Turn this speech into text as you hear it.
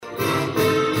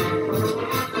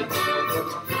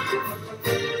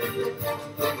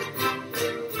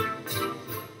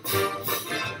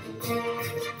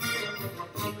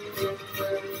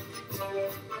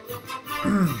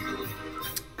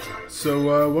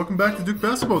Welcome back to Duke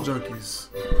Basketball Junkies.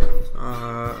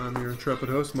 I'm your intrepid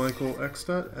host, Michael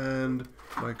Eckstadt, and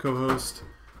my co-host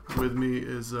with me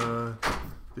is the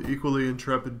equally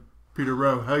intrepid Peter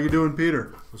Rowe. How you doing,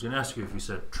 Peter? I was going to ask you if you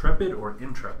said trepid or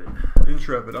intrepid.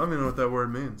 Intrepid. I don't even know what that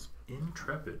word means.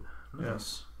 Intrepid.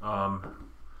 Nice. Yeah.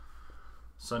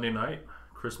 Sunday night,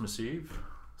 Christmas Eve,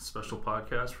 special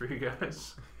podcast for you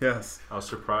guys. Yes. I was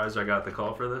surprised I got the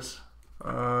call for this.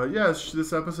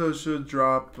 This episode should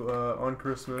drop on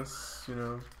Christmas. You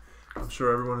know, I'm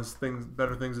sure everyone has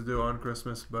better things to do on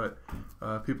Christmas, but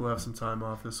people have some time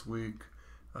off this week.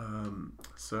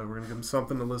 So we're going to give them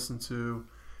something to listen to.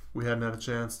 We hadn't had a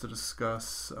chance to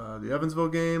discuss the Evansville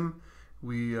game.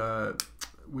 We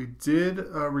did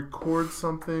record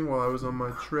something while I was on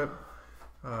my trip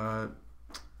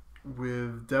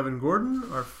with Devin Gordon,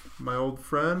 my old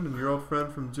friend and your old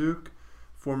friend from Duke,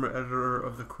 former editor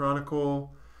of the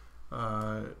Chronicle,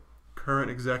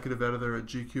 current executive editor at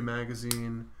GQ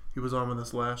Magazine. He was on with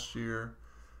us last year,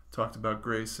 talked about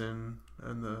Grayson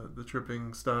and the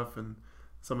tripping stuff and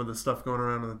some of the stuff going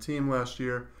around on the team last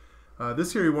year.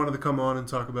 This year he wanted to come on and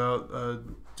talk about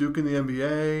Duke in the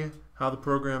NBA, how the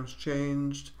program's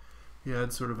changed. He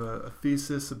had sort of a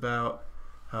thesis about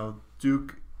how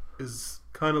Duke is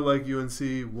kind of like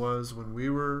UNC was when we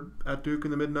were at Duke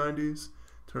in the mid-'90s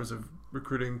in terms of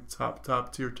recruiting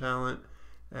top tier talent.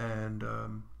 And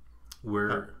we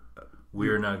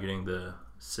are now getting the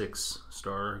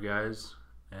 6-star guys,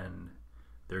 and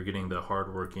they're getting the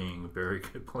hardworking, very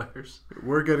good players.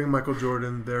 We're getting Michael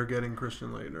Jordan. They're getting Christian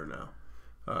Laettner now.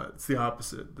 It's the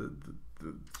opposite. The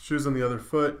shoe's on the other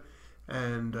foot.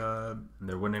 And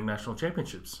they're winning national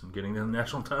championships and getting the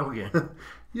national title game.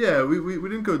 Yeah, we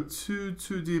didn't go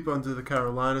too deep onto the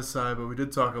Carolina side, but we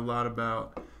did talk a lot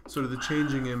about sort of the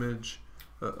changing image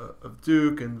of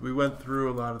Duke, and we went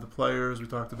through a lot of the players. We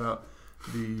talked about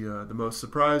the most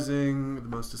surprising, the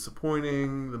most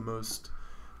disappointing,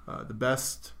 the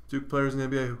best Duke players in the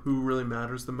NBA, who really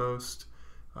matters the most.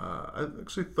 I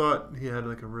actually thought he had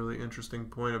like a really interesting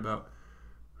point about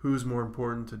who's more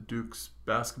important to Duke's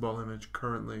basketball image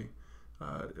currently.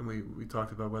 And we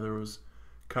talked about whether it was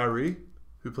Kyrie,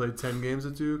 who played 10 games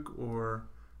at Duke, or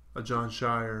a John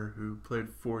Shire, who played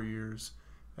 4 years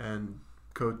and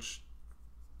coached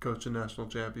a national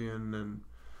champion and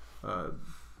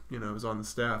was on the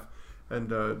staff.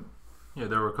 And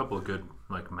there were a couple of good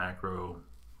like macro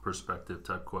perspective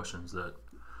type questions that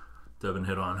Devin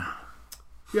hit on.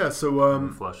 Yeah, so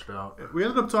flushed out. We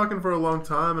ended up talking for a long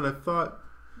time, and I thought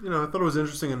it was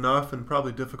interesting enough and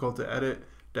probably difficult to edit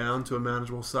down to a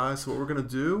manageable size. So what we're going to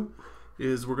do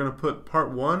is we're going to put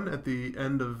part 1 at the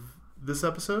end of this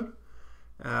episode,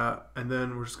 and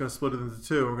then we're just going to split it into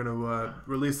 2. We're going to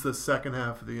release the second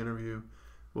half of the interview,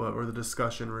 or the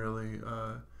discussion really,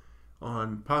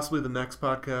 on possibly the next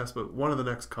podcast, but one of the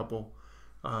next couple,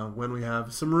 when we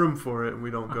have some room for it and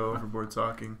we don't go overboard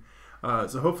talking.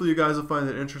 So hopefully you guys will find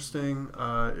it interesting.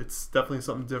 It's definitely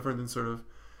something different than sort of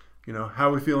how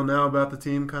we feel now about the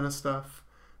team kind of stuff.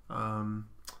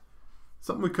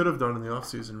 Something we could have done in the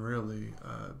offseason, really.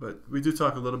 But we do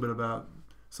talk a little bit about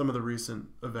some of the recent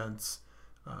events,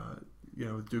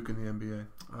 with Duke in the NBA.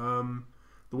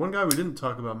 The one guy we didn't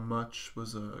talk about much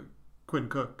was Quinn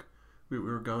Cook. We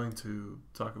were going to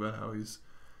talk about how he's,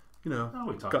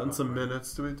 gotten some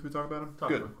minutes. Did we talk about him?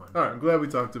 Good. All right, I'm glad we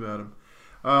talked about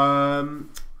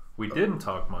him. We didn't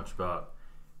talk much about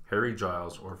Harry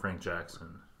Giles or Frank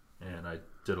Jackson. And I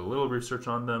did a little research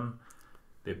on them.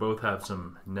 They both have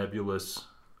some nebulous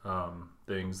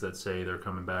things that say they're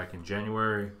coming back in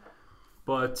January.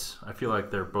 But I feel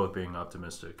like they're both being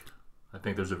optimistic. I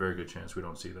think there's a very good chance we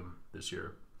don't see them this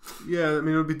year. Yeah, I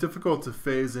mean, it would be difficult to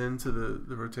phase into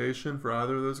the rotation for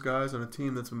either of those guys on a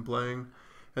team that's been playing.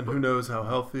 And who knows how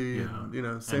healthy,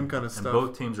 and, same kind of stuff. And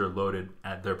both teams are loaded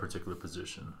at their particular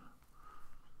position.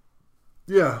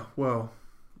 Yeah, well,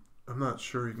 I'm not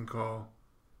sure you can call...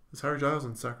 Is Harry Giles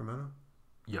in Sacramento?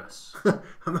 Yes.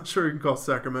 I'm not sure you can call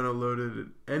Sacramento loaded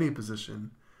at any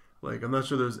position. Like, I'm not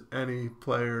sure there's any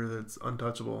player that's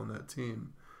untouchable on that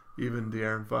team, even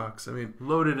De'Aaron Fox. I mean,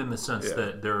 loaded in the sense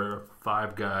that there are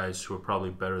 5 guys who are probably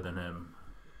better than him,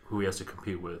 who he has to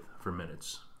compete with for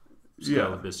minutes.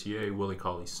 Skal Labissiere, Willie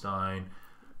Cauley-Stein.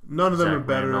 None of them Zach are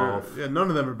better. Randolph. Yeah, none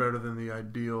of them are better than the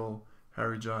ideal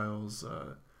Harry Giles.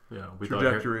 We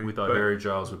trajectory. Thought Harry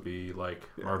Giles would be like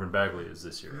Marvin Bagley is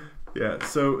this year. Yeah,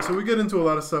 so we get into a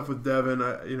lot of stuff with Devin.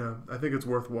 I think it's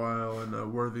worthwhile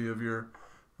and worthy of your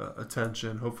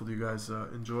attention. Hopefully you guys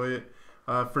enjoy it.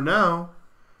 For now,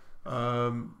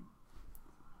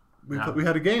 we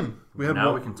had a game. We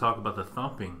can talk about the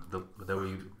thumping that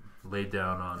we laid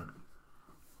down on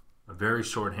a very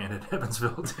short-handed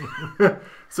Evansville team.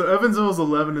 So Evansville's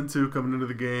 11-2 coming into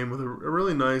the game with a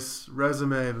really nice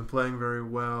resume. They've been playing very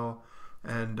well,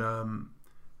 and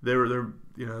they're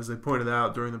as they pointed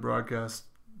out during the broadcast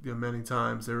many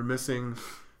times, they were missing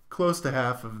close to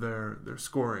half of their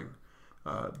scoring.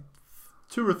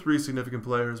 2 or 3 significant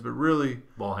players, but really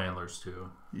ball handlers too.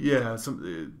 Yeah,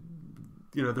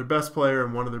 their best player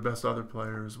and one of their best other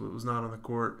players was not on the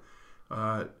court.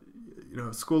 A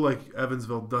school like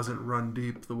Evansville doesn't run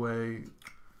deep the way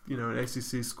an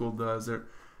ACC school does. They're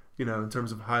in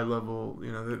terms of high level,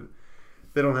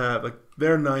 they don't have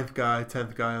their 9th guy,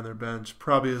 10th guy on their bench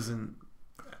probably isn't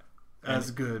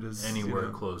as good as anywhere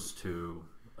close to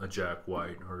a Jack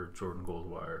White or Jordan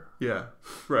Goldwire. Yeah,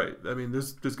 right. I mean,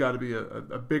 there's got to be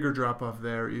a bigger drop off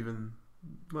there. Even,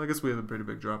 well, I guess we have a pretty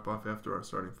big drop off after our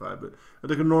starting 5, but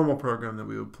like a normal program that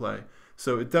we would play.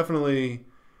 So it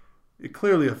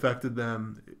clearly affected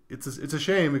them. It's a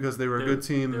shame because they were a good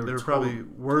team. They were probably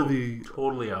worthy.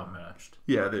 Totally outmatched.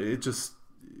 Yeah,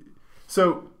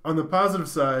 So on the positive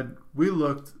side, we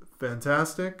looked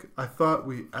fantastic. I thought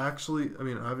we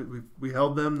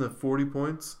held them to 40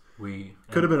 points. We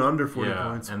could have been under 40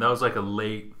 points. And that was like a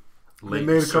late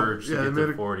surge to get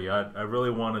to 40. I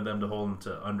really wanted them to hold them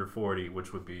to under 40,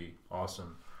 which would be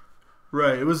awesome.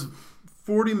 Right. It was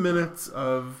 40 minutes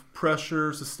of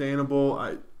pressure, sustainable.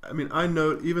 I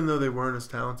note, even though they weren't as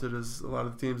talented as a lot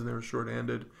of the teams and they were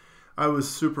shorthanded, I was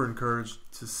super encouraged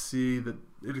to see that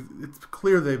it's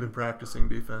clear they've been practicing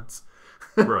defense.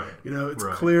 Right. It's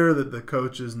clear that the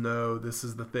coaches know this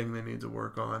is the thing they need to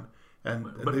work on. And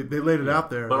they laid it out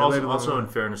there. But also in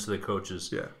fairness to the coaches,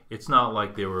 yeah, it's not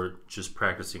like they were just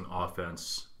practicing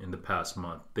offense in the past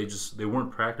month. They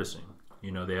weren't practicing.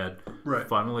 They had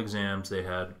final exams. They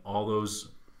had all those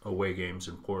away games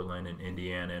in Portland and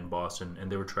Indiana and Boston,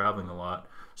 and they were traveling a lot.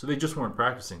 So they just weren't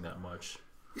practicing that much.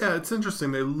 Yeah, it's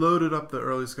interesting. They loaded up the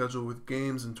early schedule with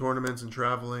games and tournaments and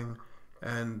traveling,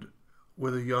 and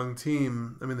with a young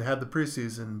team. I mean, they had the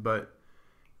preseason, but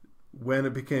when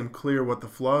it became clear what the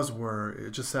flaws were,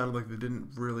 it just sounded like they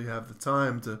didn't really have the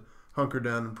time to hunker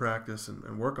down and practice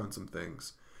and work on some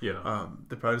things. Yeah.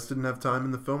 They probably just didn't have time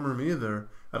in the film room either.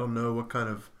 I don't know what kind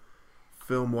of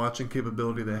film watching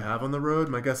capability they have on the road.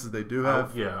 My guess is they do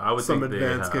have I would some think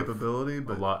advanced they have capability.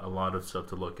 But a lot of stuff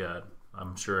to look at.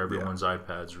 I'm sure everyone's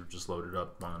iPads are just loaded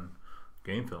up on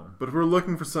game film. But if we're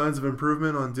looking for signs of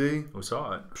improvement on D, we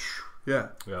saw it. Yeah,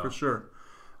 for sure.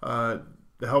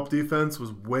 The help defense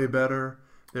was way better.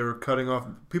 They were cutting off.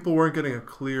 People weren't getting a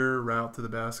clear route to the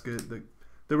basket.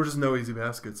 There were just no easy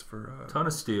baskets for ton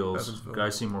of steals. Evansville.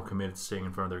 Guys seem more committed to staying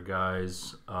in front of their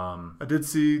guys. I did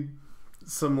see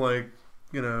some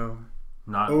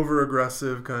not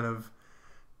over-aggressive kind of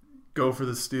go for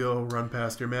the steal, run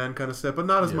past your man kind of stuff, but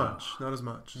not as much. Not as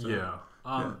much.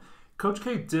 So, Coach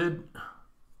K did.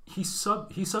 He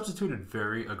substituted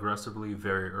very aggressively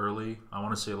very early. I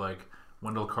want to say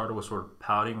Wendell Carter was sort of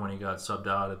pouting when he got subbed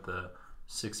out at the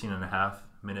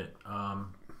 16.5-minute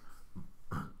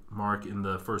mark in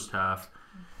the first half.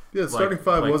 Yeah, the starting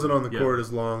 5 wasn't on the court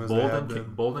as long as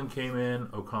Bolden came in,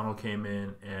 O'Connell came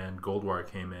in, and Goldwire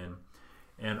came in.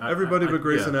 And everybody but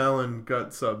Grayson Allen got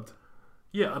subbed.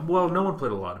 Yeah, well, no one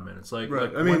played a lot of minutes.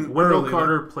 Wendell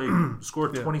Carter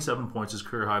scored 27 points, his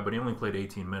career high, but he only played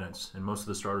 18 minutes, and most of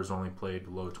the starters only played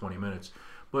below 20 minutes.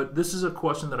 But this is a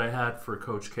question that I had for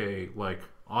Coach K,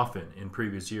 often in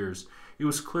previous years. It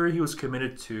was clear he was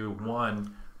committed to,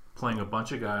 one, playing a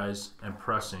bunch of guys and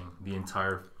pressing the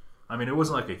entire. I mean, it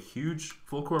wasn't like a huge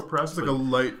full court press. It's like a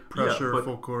light pressure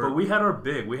full court. But we had our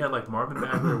big. We had Marvin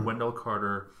Bagley, Wendell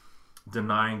Carter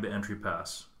denying the entry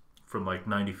pass from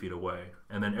 90 feet away,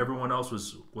 and then everyone else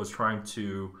was trying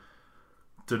to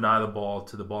deny the ball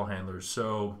to the ball handlers.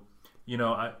 So,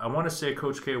 I want to say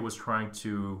Coach K was trying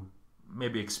to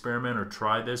maybe experiment or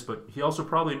try this, but he also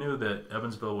probably knew that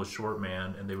Evansville was short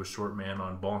man and they were short man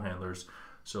on ball handlers.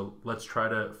 So let's try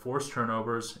to force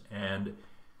turnovers and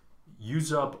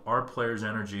use up our players'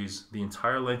 energies the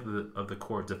entire length of the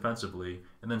court defensively,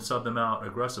 and then sub them out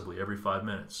aggressively every 5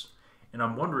 minutes. And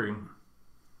I'm wondering,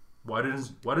 why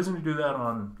doesn't he do that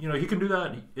on? He can do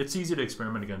that. It's easy to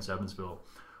experiment against Evansville.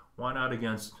 Why not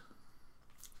against?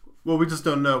 Well, we just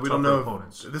don't know. We don't know.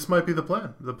 Opponents. This might be the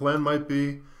plan. The plan might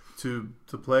be to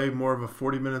play more of a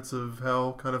 40 minutes of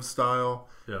hell kind of style,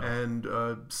 and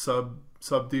sub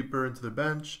deeper into the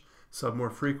bench, sub more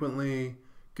frequently,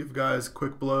 give guys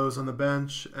quick blows on the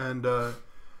bench, and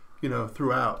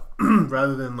throughout,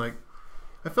 rather than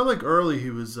I felt like early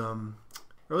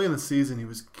in the season he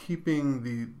was keeping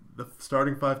the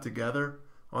starting 5 together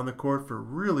on the court for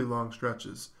really long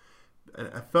stretches. And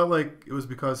I felt like it was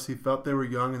because he felt they were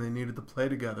young and they needed to play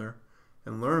together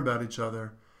and learn about each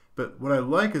other. But what I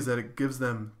like is that it gives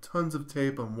them tons of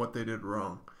tape on what they did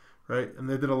wrong, right? And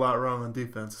they did a lot wrong on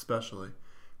defense, especially,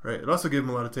 right? It also gave them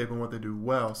a lot of tape on what they do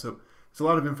well. So it's a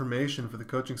lot of information for the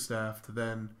coaching staff to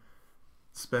then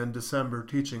spend December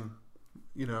teaching,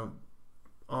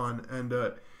 on.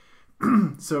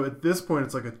 And so at this point,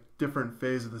 it's like a different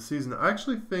phase of the season. I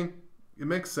actually think it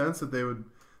makes sense that they would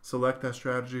select that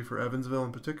strategy for Evansville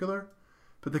in particular,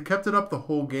 but they kept it up the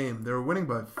whole game. They were winning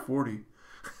by 40,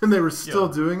 and they were still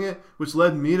doing it, which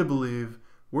led me to believe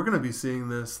we're going to be seeing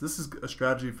this. This is a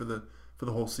strategy for the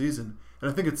whole season, and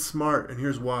I think it's smart, and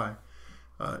here's why.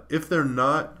 If they're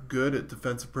not good at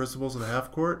defensive principles in the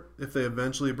half court, if they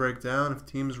eventually break down, if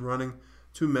teams running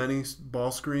too many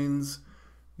ball screens,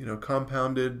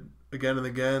 compounded again and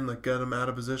again, like get them out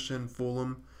of position, fool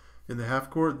them in the half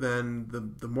court, then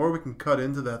the more we can cut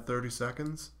into that 30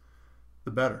 seconds,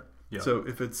 the better. Yeah. So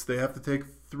if they have to take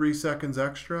 3 seconds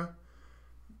extra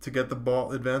to get the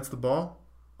ball, advance the ball,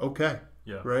 okay.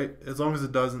 Yeah. Right? As long as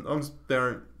they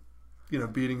aren't,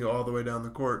 beating you all the way down the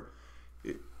court.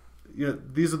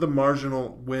 These are the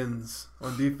marginal wins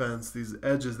on defense, these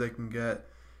edges they can get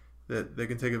that they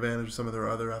can take advantage of some of their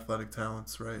other athletic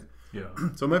talents, right? Yeah.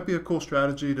 So it might be a cool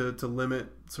strategy to limit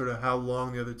sort of how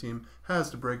long the other team has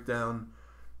to break down,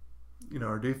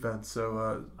 our defense.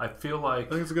 So I feel like I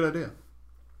think it's a good idea.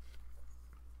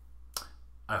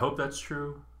 I hope that's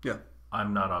true. Yeah.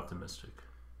 I'm not optimistic.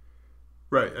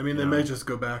 Right. I mean, they may just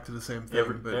go back to the same thing.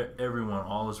 Everyone,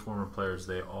 all his former players,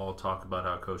 they all talk about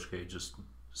how Coach K just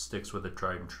sticks with it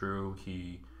tried and true.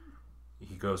 He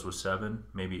goes with 7,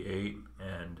 maybe 8,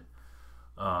 and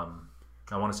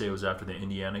I want to say it was after the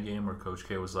Indiana game where Coach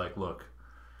K was like, look,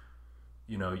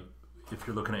 if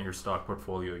you're looking at your stock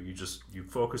portfolio, you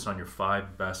focus on your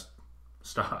 5 best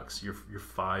stocks, your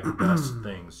 5 best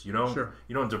things. You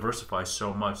don't diversify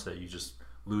so much that you just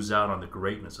lose out on the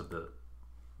greatness of the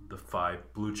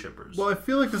 5 blue chippers. Well, I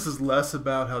feel like this is less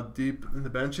about how deep in the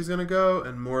bench he's going to go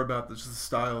and more about just the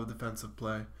style of defensive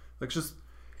play. Like just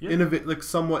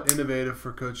somewhat innovative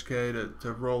for Coach K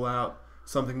to roll out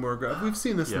something more aggressive. We've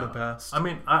seen this in the past. I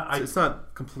mean, it's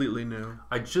not completely new.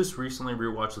 I just recently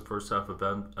rewatched the first half of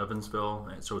Evansville,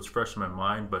 so it's fresh in my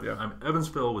mind. But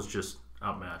Evansville was just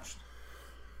outmatched.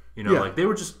 Like they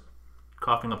were just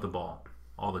coughing up the ball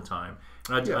all the time.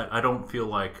 And I don't feel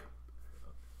like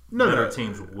better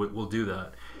teams will do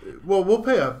that. Well, we'll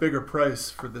pay a bigger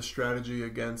price for this strategy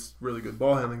against really good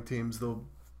ball handling teams. They'll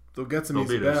get some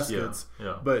easy baskets.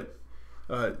 Yeah. But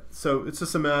so it's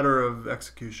just a matter of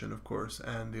execution, of course,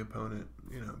 and the opponent.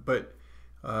 But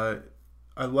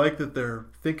I like that they're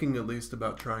thinking at least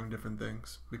about trying different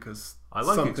things because I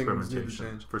like some experimentation things need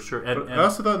to change for sure. And I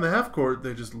also thought in the half court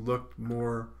they just looked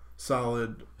more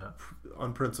solid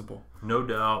on principle. No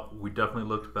doubt, we definitely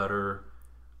looked better.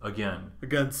 Again,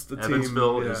 against the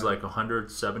Evansville is like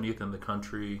 170th in the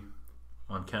country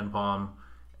on KenPom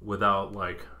without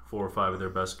like 4 or 5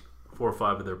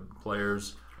 of their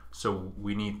players. So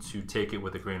we need to take it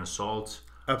with a grain of salt.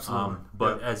 Absolutely.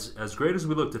 But as great as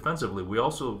we look defensively, we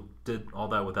also did all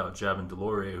that without Javin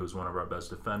DeLaurier, who's one of our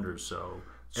best defenders. So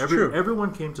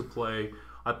everyone came to play.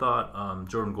 I thought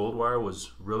Jordan Goldwire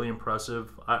was really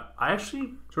impressive. I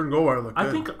actually Jordan Goldwire looked good.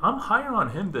 I think I'm higher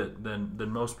on him than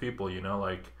most people.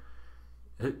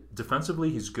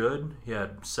 Defensively he's good. He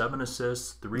had 7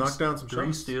 assists,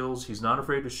 3 steals. He's not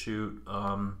afraid to shoot.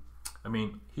 I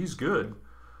mean, he's good.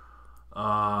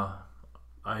 I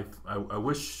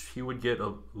wish he would get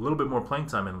a little bit more playing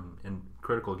time in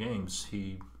critical games.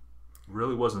 He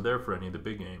really wasn't there for any of the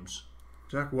big games.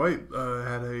 Jack White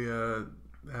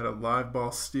had a live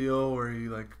ball steal where he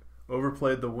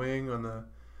overplayed the wing on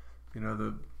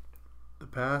the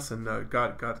pass and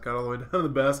got all the way down to the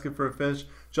basket for a finish.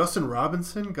 Justin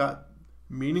Robinson got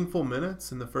meaningful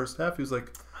minutes in the first half. He was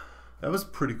that was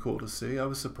pretty cool to see. I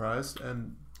was surprised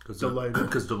and delighted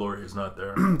because DeLaurier is not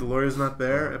there. DeLaurier is not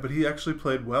there, but he actually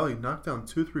played well. He knocked down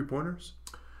 2 3-pointers,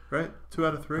 right? 2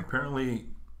 out of 3. Apparently,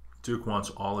 Duke wants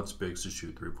all its bigs to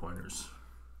shoot 3-pointers.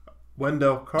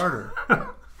 Wendell Carter.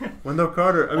 Wendell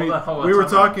Carter. I mean, hold on, we were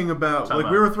talking about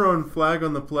we were throwing flag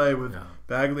on the play with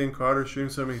Bagley and Carter shooting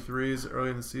so many threes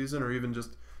early in the season, or even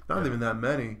just not even that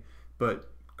many. But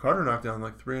Carter knocked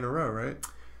down 3 in a row, right?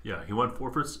 Yeah, he went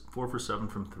 4 for 7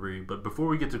 from 3. But before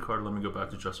we get to Carter, let me go back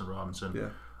to Justin Robinson. Yeah.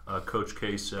 Coach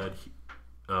K said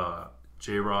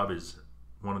J-Rob is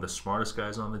one of the smartest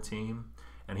guys on the team,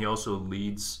 and he also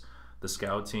leads the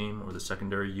scout team or the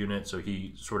secondary unit, so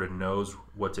he sort of knows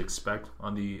what to expect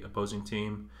on the opposing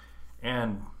team.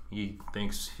 and he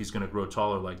thinks he's going to grow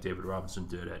taller like David Robinson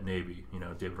did at Navy. You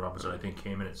know, David Robinson, I think,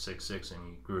 came in at 6'6", and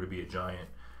he grew to be a giant.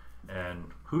 And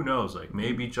who knows? Like,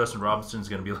 maybe Justin Robinson's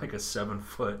going to be like a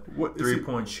 7-foot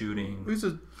 3-point shooting. He's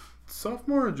a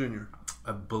sophomore or junior?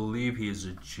 I believe he is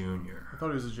a junior. I thought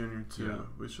he was a junior too. Yeah.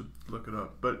 We should look it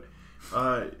up. But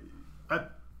I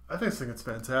think it's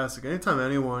fantastic. Anytime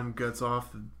anyone gets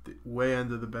off the way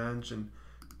end of the bench and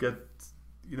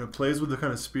plays with the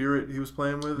kind of spirit he was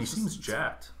playing with. He seems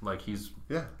jacked. Like he's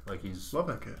love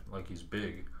that kid. Like he's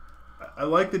big. I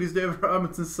like that he's David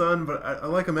Robinson's son, but I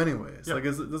like him anyways. Yeah. Like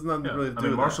it does not really do. I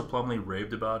mean, Marshall Plumlee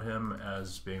raved about him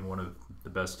as being one of the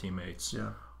best teammates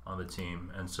on the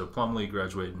team, and so Plumlee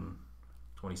graduated in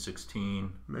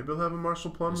 2016. Maybe he'll have a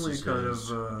Marshall Plumlee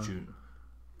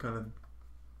kind of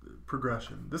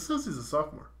progression. This says he's a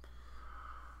sophomore.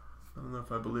 I don't know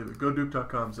if I believe it.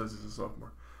 GoDuke.com says he's a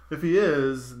sophomore. If he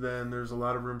is, then there's a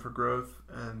lot of room for growth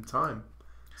and time.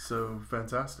 So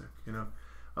fantastic,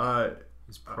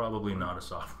 He's probably not a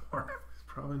sophomore. He's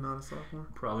probably not a sophomore.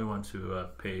 Probably went to a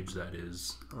page that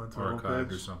is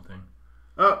archived or something.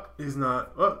 Oh, he's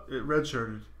not. Oh,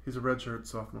 redshirted. He's a redshirt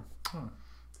sophomore. Oh.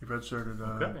 He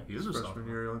redshirted he is his a freshman sophomore.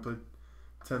 year. He only played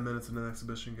 10 minutes in an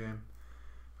exhibition game.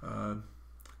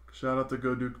 Shout out to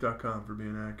GoDuke.com for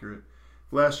being accurate.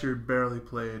 Last year, he barely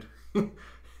played.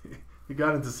 He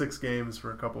got into 6 games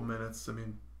for a couple minutes. I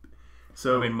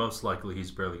mean, most likely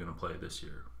he's barely going to play this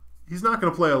year. He's not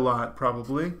going to play a lot,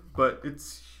 probably, but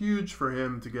it's huge for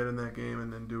him to get in that game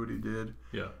and then do what he did.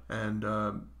 Yeah. And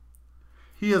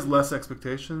he has less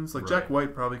expectations. Like Right. Jack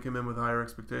White probably came in with higher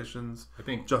expectations. I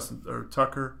think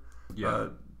Tucker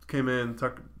came in.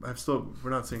 We're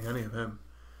not seeing any of him.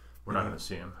 We're not going to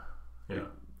see him. Yeah.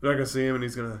 We're not going to see him, and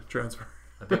he's going to transfer.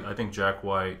 I think Jack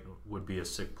White would be a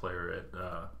sick player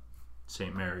at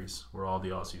St. Mary's, where all the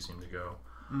Aussies seem to go.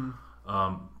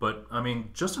 But I mean,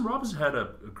 Justin Robinson had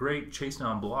a great chase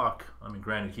down block. I mean,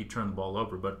 granted, he turned the ball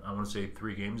over, but I want to say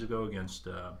 3 games ago against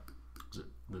the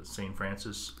St.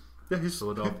 Francis,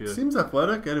 Philadelphia. He seems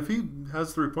athletic, and if he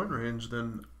has 3-point range,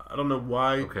 then I don't know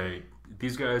why. Okay,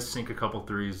 these guys sink a couple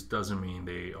threes doesn't mean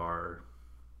they are.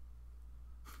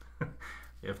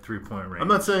 They have 3-point range. I'm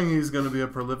not saying he's going to be a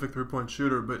prolific 3-point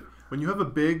shooter, but when you have a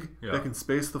big that can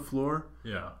space the floor,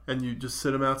 and you just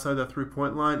sit him outside that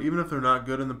 3-point line, even if they're not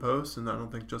good in the post, and I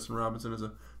don't think Justin Robinson is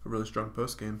a really strong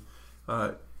post game,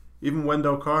 even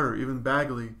Wendell Carter, even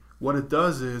Bagley, what it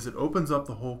does is it opens up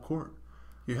the whole court.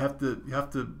 You have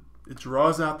to. It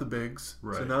draws out the bigs,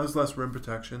 so now there's less rim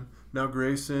protection. Now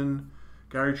Grayson,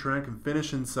 Gary Trent can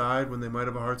finish inside when they might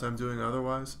have a hard time doing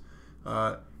otherwise.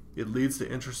 It leads to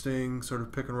interesting sort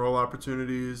of pick and roll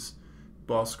opportunities,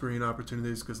 ball screen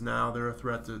opportunities, because now they're a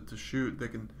threat to shoot. They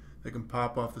can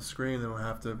pop off the screen. They don't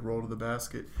have to roll to the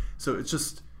basket. So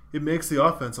it makes the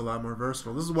offense a lot more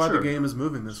versatile. This is why the game is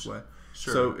moving this way.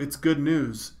 Sure. So it's good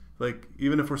news. Like,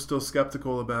 even if we're still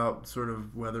skeptical about sort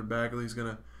of whether Bagley's going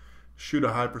to shoot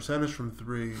a high percentage from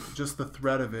 3, just the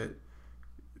threat of it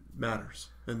matters.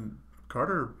 And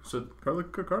Carter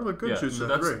looked good shooting so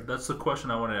that 3. That's the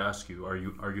question I want to ask you. Are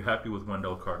you happy with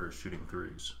Wendell Carter shooting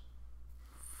threes?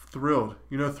 Thrilled.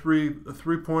 A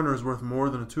 3-pointer is worth more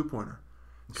than a 2-pointer.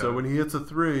 Okay. So when he hits a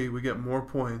 3, we get more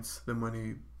points than when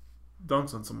he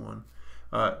dunks on someone.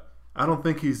 I don't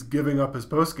think he's giving up his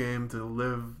post game to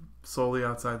live solely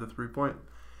outside the 3-point.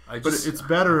 But it's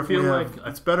better if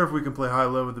it's better if we can play high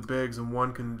low with the bigs and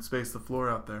one can space the floor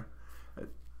out there.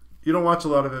 You don't watch a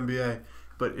lot of NBA.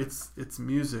 But it's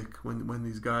music when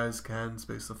these guys can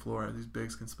space the floor. These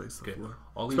bigs can space the floor.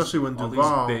 Especially when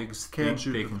Duval can't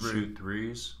shoot they can shoot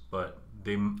threes, but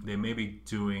they may be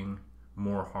doing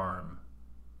more harm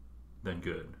than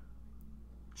good.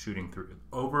 Shooting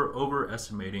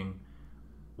overestimating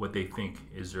what they think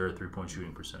is their 3-point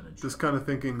shooting percentage. This kind of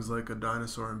thinking is like a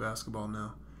dinosaur in basketball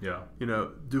now. Yeah.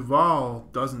 Duval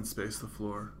doesn't space the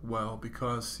floor well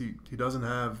because he doesn't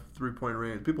have 3-point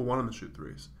range. People want him to shoot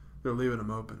threes. They're leaving him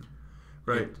open,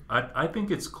 right? I think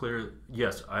it's clear.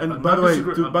 Yes, by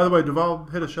the way, Duval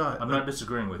hit a shot. I'm not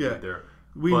disagreeing with you there.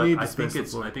 We need to space the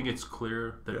floor. I think it's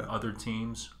clear that other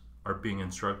teams are being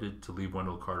instructed to leave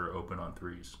Wendell Carter open on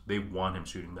threes. They want him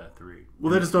shooting that 3.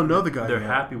 Well, they just don't know the guy. They're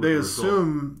happy with the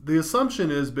result. The assumption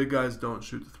is big guys don't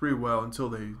shoot the 3 well until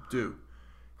they do.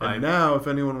 And now, if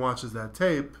anyone watches that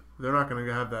tape, they're not going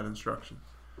to have that instruction.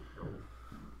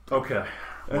 Okay.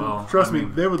 And trust me,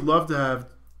 they would love to have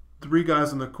 3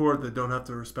 guys on the court that don't have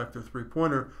to respect their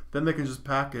 3-pointer. Then they can just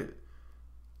pack it,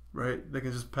 right? They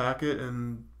can just pack it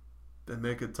and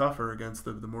make it tougher against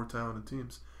the more talented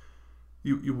teams.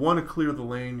 You want to clear the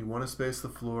lane. You want to space the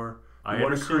floor. I You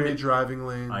want to understand create driving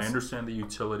lanes. I understand the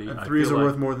utility. And threes are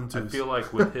worth more than I twos. feel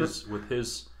like with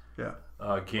his Yeah.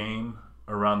 game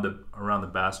around the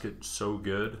basket so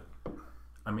good.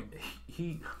 I mean,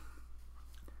 you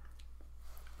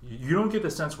don't get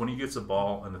the sense when he gets the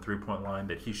ball on the 3-point line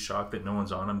that he's shocked that no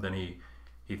one's on him. Then he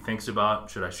thinks about,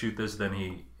 should I shoot this? Then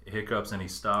he hiccups and he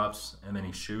stops and then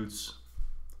he shoots.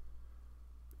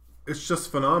 It's just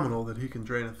phenomenal that he can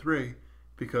drain a three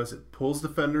because it pulls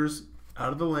defenders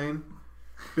out of the lane.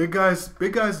 Big guys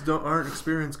aren't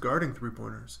experienced guarding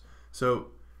 3-pointers.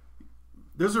 So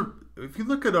if you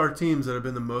look at our teams that have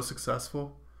been the most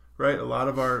successful, right? A lot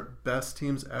of our best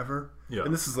teams ever. Yeah.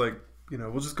 And this is like,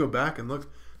 we'll just go back and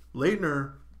look.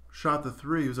 Leitner shot the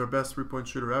three. He was our best 3-point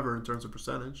shooter ever in terms of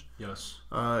percentage. Yes.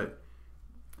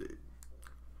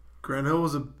 Grant Hill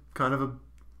was a kind of a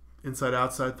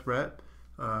inside-outside threat.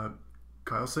 Kyle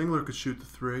Singler could shoot the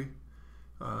three.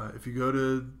 If you go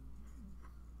to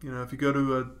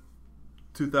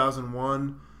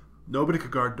 2001, nobody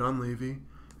could guard Dunleavy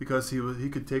because he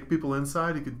could take people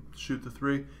inside. He could shoot the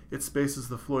three. It spaces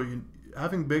the floor.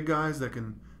 Having big guys that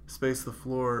can space the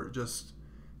floor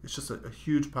it's just a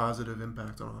huge positive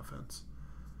impact on offense.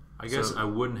 I guess I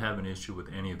wouldn't have an issue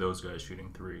with any of those guys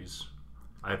shooting threes.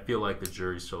 I feel like the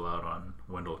jury's still out on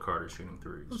Wendell Carter shooting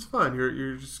threes. That's fine. You're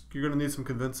going to need some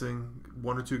convincing.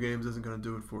 1 or 2 games isn't going to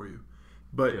do it for you.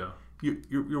 But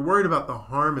you're worried about the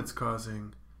harm it's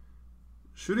causing.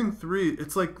 Shooting three,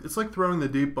 it's like throwing the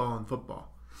deep ball in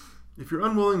football. If you're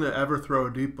unwilling to ever throw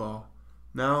a deep ball,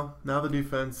 now the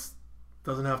defense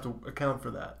doesn't have to account for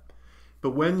that.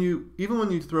 But even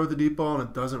when you throw the deep ball and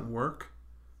it doesn't work,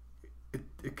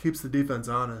 it keeps the defense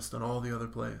honest on all the other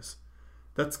plays.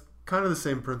 That's kind of the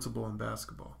same principle in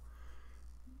basketball.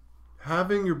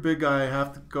 Having your big guy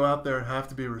have to go out there and have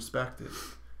to be respected,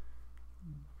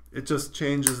 it just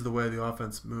changes the way the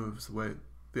offense moves,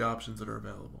 the options that are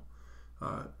available.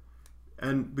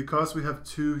 And because we have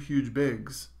 2 huge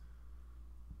bigs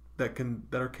that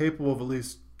are capable of at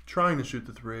least trying to shoot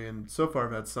the three, and so far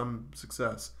have had some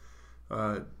success,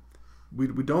 we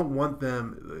don't want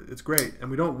them. It's great,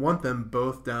 and we don't want them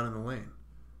both down in the lane,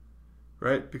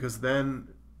 right? Because then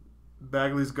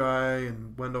Bagley's guy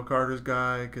and Wendell Carter's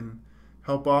guy can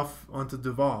help off onto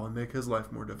Duval and make his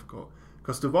life more difficult.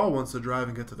 Because Duval wants to drive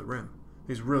and get to the rim.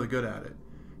 He's really good at it.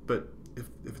 But if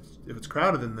it's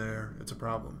crowded in there, it's a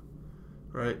problem,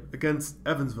 right? Against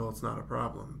Evansville, it's not a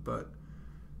problem. But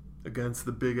against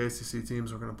the big ACC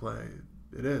teams we're going to play,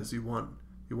 it is. You want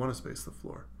to space the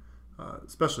floor,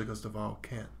 especially because Duval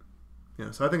can't.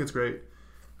 So I think it's great.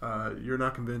 You're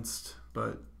not convinced,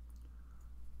 but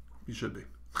you should be.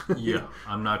 Yeah,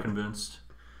 I'm not convinced.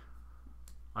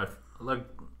 At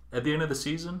the end of the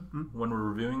season, when we're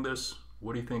reviewing this,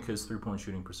 what do you think his 3-point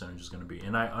shooting percentage is going to be?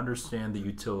 And I understand the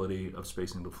utility of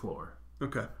spacing the floor.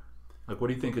 Okay. What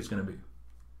do you think it's going to be?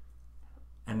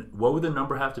 And what would the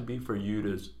number have to be for you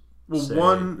to say?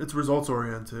 One, it's results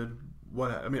oriented.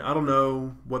 I don't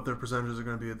know what their percentages are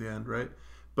going to be at the end, right?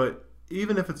 But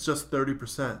even if it's just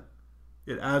 30%,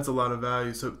 it adds a lot of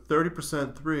value. So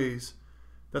 30% threes,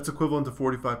 that's equivalent to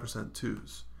 45%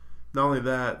 twos. Not only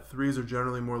that, threes are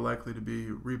generally more likely to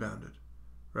be rebounded,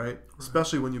 right?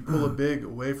 Especially when you pull a big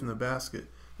away from the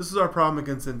basket. This is our problem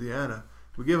against Indiana.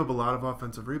 We gave up a lot of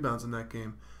offensive rebounds in that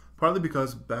game, partly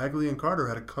because Bagley and Carter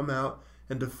had to come out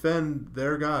and defend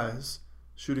their guys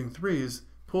shooting threes,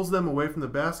 pulls them away from the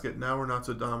basket. Now we're not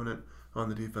so dominant on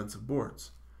the defensive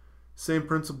boards. Same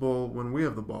principle when we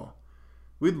have the ball.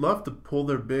 We'd love to pull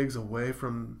their bigs away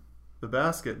from the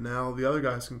basket. Now the other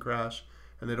guys can crash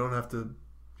and they don't have to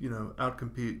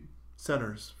outcompete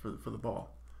centers for the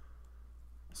ball.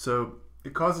 So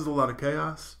it causes a lot of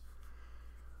chaos.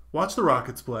 Watch the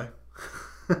Rockets play.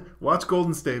 Watch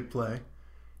Golden State play.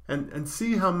 And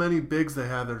see how many bigs they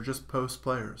have that are just post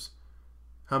players.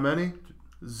 How many?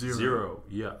 Zero.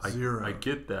 Yeah, Zero. I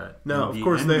get that. Now, of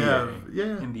course, they have...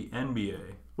 Yeah. In the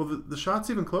NBA. Well, the shot's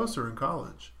even closer in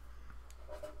college.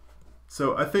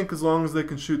 So I think as long as they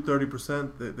can shoot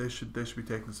 30%, they should be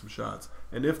taking some shots.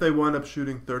 And if they wind up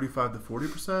shooting 35 to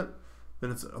 40%,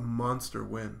 then it's a monster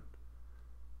win.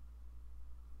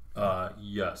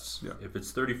 Yes. Yeah. If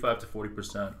it's 35 to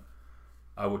 40%,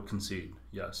 I would concede.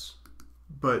 Yes.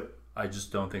 But I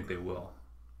just don't think they will.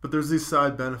 But there's these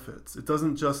side benefits. It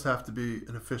doesn't just have to be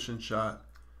an efficient shot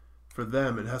for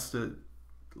them. It has to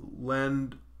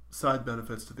lend side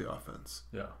benefits to the offense.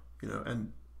 Yeah.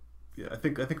 And yeah, I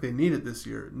think they need it this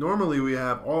year. Normally we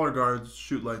have all our guards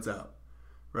shoot lights out,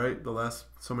 right? The last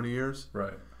so many years.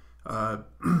 Right. But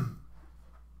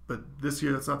this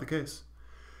year that's not the case.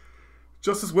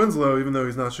 Justice Winslow, even though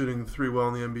he's not shooting the three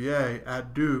well in the NBA,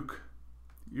 at Duke,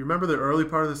 You remember the early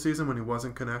part of the season when he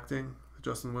wasn't connecting?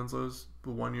 Justin Winslow's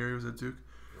the 1 year he was at Duke.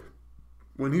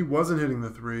 When he wasn't hitting the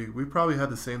three, we probably had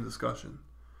the same discussion,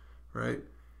 right?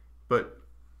 But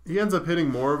he ends up hitting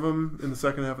more of them in the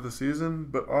second half of the season,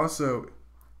 but also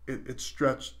it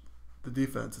stretched the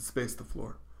defense. It spaced the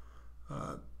floor.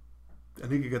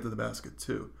 And he could get to the basket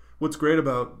too. What's great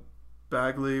about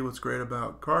Bagley, what's great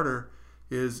about Carter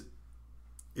is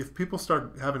if people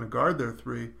start having to guard their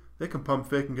three, they can pump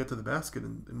fake and get to the basket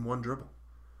in one dribble.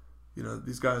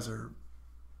 These guys are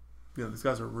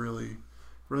really,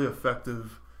 really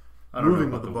effective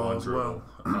moving with the ball as well.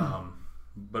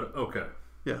 But okay.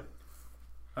 Yeah.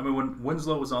 I mean, when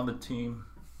Winslow was on the team,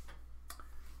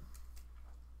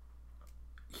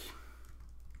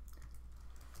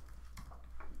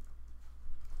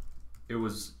 it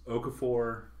was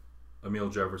Okafor, Emile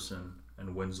Jefferson,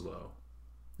 and Winslow.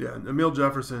 Yeah, and Emile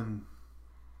Jefferson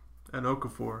and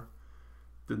Okafor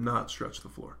did not stretch the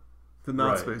floor. Did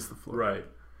not space the floor. Right.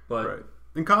 But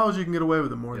in college, you can get away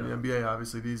with it more in the NBA,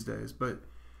 obviously, these days. But,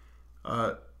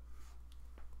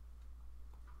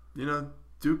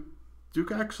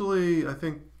 Duke actually, I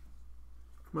think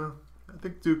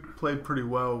Duke played pretty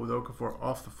well with Okafor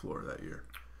off the floor that year.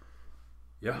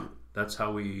 Yeah, that's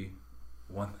how we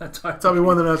won that title. That's how we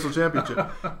won the national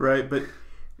championship, right? But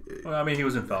well, I mean, he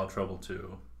was in foul trouble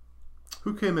too.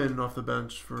 Who came in off the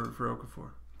bench for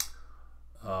Okafor?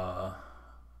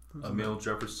 Emile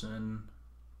Jefferson.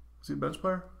 Was he a bench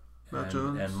player? Matt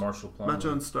Jones and Marshall Plumlee. Matt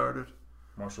Jones started.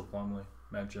 Marshall Plumlee,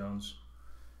 Matt Jones.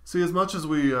 See, as much as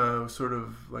we sort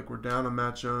of like we're down on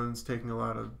Matt Jones taking a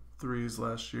lot of threes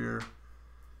last year,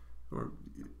 or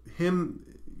him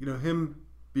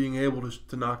being able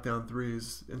to knock down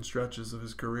threes in stretches of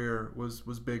his career was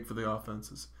big for the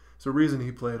offenses. It's a reason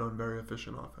he played on very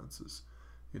efficient offenses.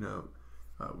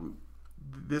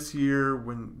 This year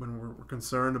when we're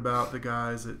concerned about the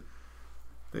guys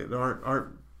that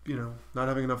aren't not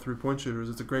having enough 3-point shooters,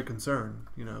 it's a great concern.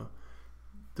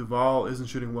 Duval isn't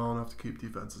shooting well enough to keep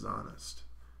defenses honest.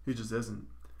 He just isn't.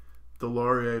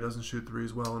 DeLaurier doesn't shoot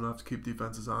threes well enough to keep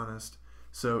defenses honest.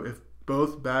 So if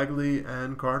both Bagley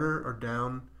and Carter are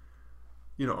down,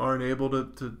 aren't able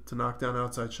to knock down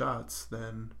outside shots,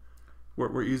 then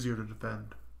we're easier to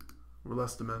defend. We're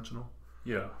less dimensional.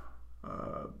 Yeah.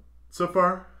 So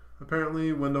far,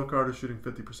 apparently, Wendell Carter's shooting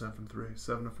 50% from three,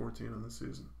 7 of 14 on the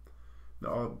season.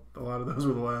 A lot of those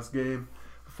were the last game.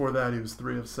 Before that, he was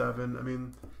 3 of 7. I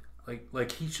mean, he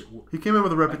came in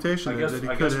with a reputation that he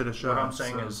could hit a shot. What I'm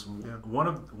saying is, one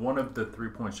of the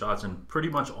 3-point shots, and pretty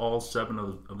much all 7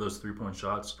 of those 3-point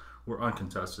shots were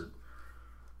uncontested.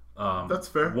 That's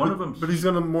fair. One of them, but he's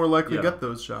going to more likely get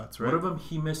those shots, right? One of them,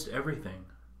 he missed everything.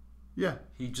 Yeah,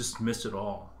 he just missed it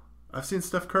all. I've seen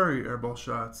Steph Curry airball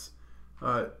shots.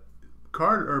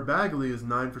 Carter or Bagley is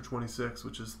 9 for 26,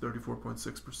 which is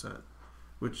 34.6%.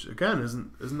 Which again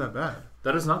isn't that bad.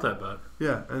 That is not that bad.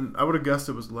 Yeah, and I would have guessed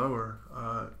it was lower.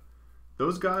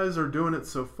 Those guys are doing it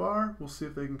so far. We'll see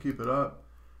if they can keep it up.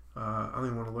 I don't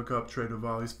even want to look up Trey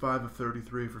Duval. He's 5 of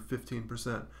 33 for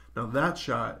 15%. Now that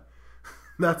shot,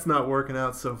 that's not working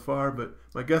out so far. But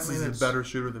my guess is he's a better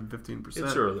shooter than 15%.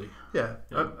 It's early. Yeah.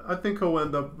 I think he'll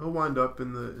wind up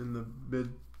in the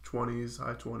mid 20s,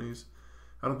 high 20s.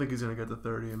 I don't think he's going to get to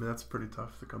 30. I mean, that's pretty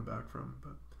tough to come back from.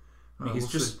 But he's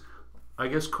just. See. I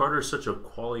guess Carter is such a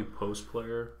quality post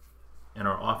player, and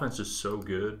our offense is so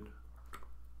good.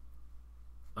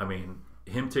 I mean,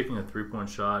 him taking a 3-point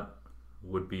shot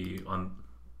would be on.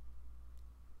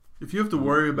 If you have to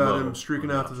worry about him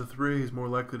streaking out to the three, he's more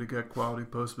likely to get quality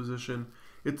post position.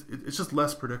 It's just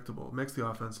less predictable. It makes the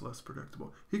offense less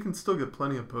predictable. He can still get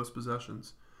plenty of post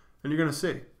possessions, and you're going to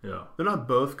see. Yeah, they're not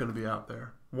both going to be out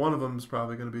there. One of them is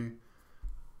probably going to be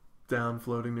down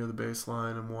floating near the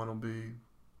baseline, and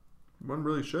one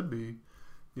really should be,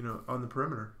 on the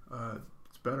perimeter.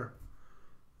 It's better.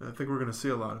 And I think we're going to see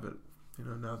a lot of it,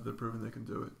 now that they're proving they can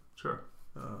do it. Sure.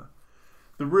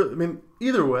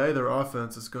 Either way, their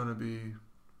offense is going to be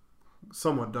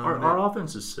somewhat dominant. Our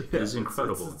offense is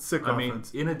incredible. It's sick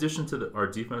offense. In addition to our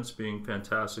defense being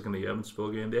fantastic in the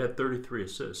Evansville game, they had 33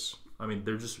 assists. I mean,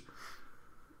 they're just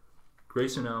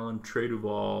Grayson Allen, Trey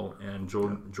Duval, and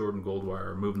Jordan Goldwire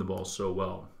are moving the ball so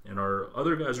well, and our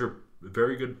other guys are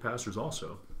very good passers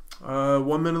also.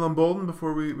 1 minute on Bolden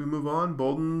before we move on.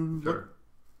 Bolden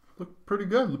looked pretty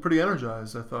good, pretty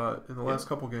energized, I thought, in the last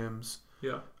couple games.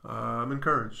 Yeah. I'm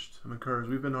encouraged.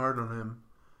 We've been hard on him.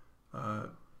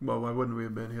 Well, why wouldn't we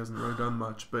have been? He hasn't really done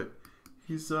much, but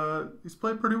he's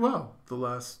played pretty well the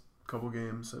last couple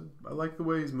games. I like the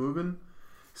way he's moving.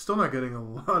 He's still not getting a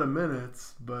lot of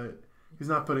minutes, but he's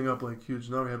not putting up like huge.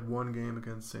 No, he had one game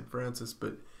against St. Francis,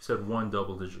 but He's had one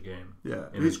double-digit game yeah,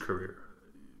 in his career.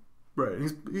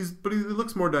 right. But he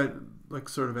looks more like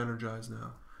sort of energized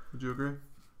now. Would you agree?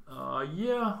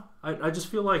 Yeah. I just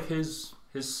feel like his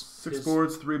Six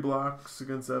boards, 3 blocks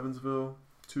against Evansville,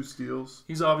 2 steals.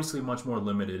 He's obviously much more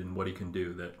limited in what he can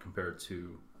do that compared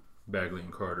to Bagley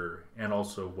and Carter, and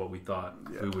also what we thought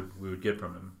we would get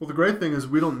from him. Well, the great thing is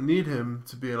we don't need him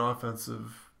to be an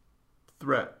offensive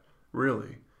threat,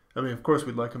 really. I mean, of course,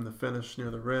 we'd like him to finish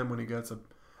near the rim when he gets a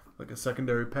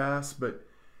secondary pass, but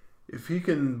if he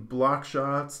can block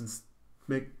shots and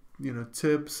make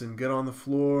tips and get on the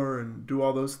floor and do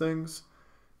all those things,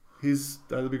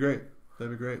 that'd be great.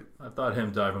 That'd be great. I thought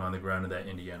him diving on the ground in that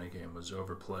Indiana game was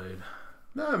overplayed.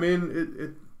 No, I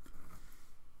mean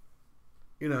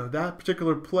that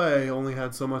particular play only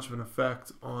had so much of an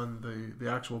effect on the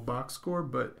actual box score,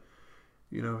 but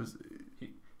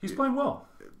he's playing well.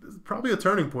 It's probably a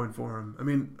turning point for him. I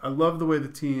mean, I love the way the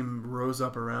team rose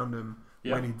up around him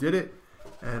when he did it,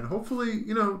 and hopefully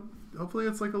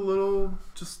it's like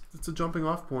it's a jumping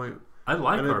off point. I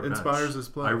like our bench. It inspires his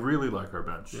play. I really like our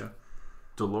bench. Yeah.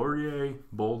 Delorier,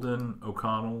 Bolden,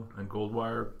 O'Connell, and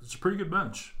Goldwire. It's a pretty good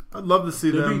bench. I'd love to see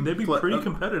them. They'd be pretty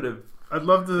competitive. I'd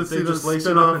love to see them just lace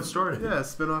spin it up off and start it. Yeah,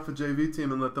 spin off a JV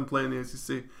team and let them play in the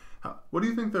ACC. What do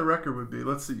you think their record would be?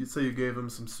 Let's say you gave them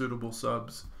some suitable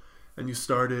subs, and you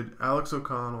started Alex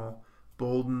O'Connell,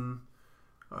 Bolden,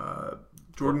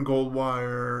 Jordan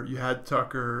Goldwire. You had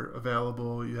Tucker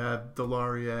available. You had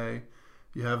Delorier.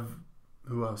 You have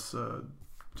who else?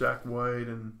 Jack White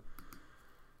and.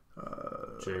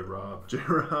 J. Rob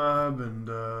and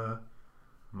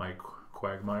Mike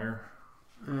Quagmire.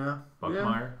 Yeah.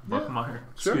 Buckmeyer. Yeah. Buckmeyer.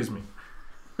 Sure. Excuse me.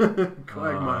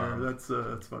 Quagmire. That's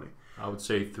funny. I would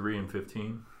say 3 and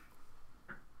 15.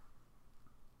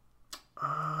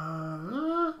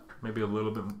 Maybe a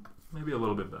little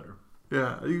bit better.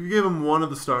 Yeah, you gave them one of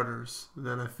the starters,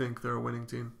 then I think they're a winning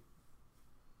team.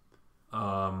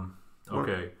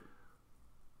 Okay.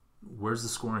 Where's the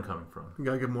scoring coming from? You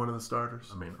gotta give him one of the starters.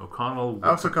 I mean,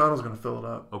 Alex O'Connell's gonna fill it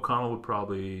up. O'Connell would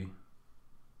probably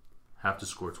have to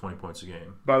score 20 points a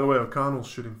game. By the way, O'Connell's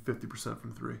shooting 50%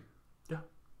 from 3. Yeah.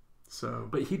 So,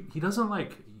 but he doesn't.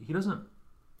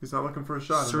 He's not looking for a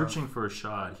shot. Searching for a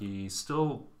shot. He's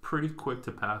still pretty quick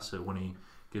to pass it when he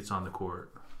gets on the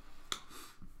court.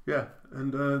 Yeah,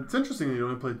 and it's interesting he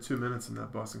only played 2 minutes in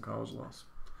that Boston College loss.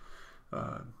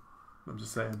 I'm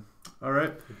just saying. All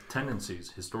right.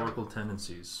 Historical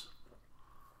tendencies.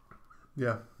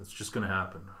 Yeah. It's just going to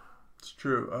happen. It's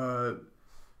true.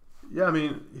 Yeah, I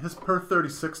mean, his per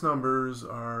 36 numbers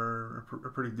are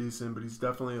pretty decent, but he's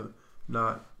definitely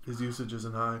not, his usage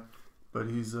isn't high, but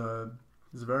he's a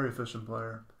very efficient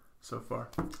player so far.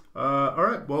 All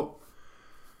right, well,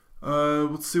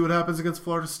 let's see what happens against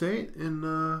Florida State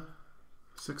in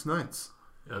 6 nights.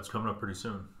 Yeah, it's coming up pretty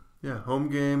soon. Yeah, home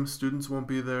game. Students won't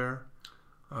be there.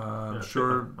 I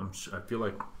feel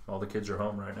like all the kids are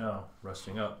home right now,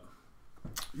 resting up.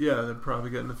 Yeah, they're probably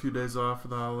getting a few days off for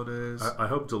the holidays. I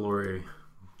hope Delorier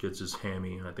gets his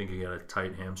hammy. I think he got a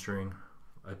tight hamstring.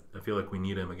 I feel like we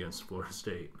need him against Florida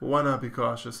State. Well, why not be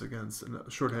cautious against a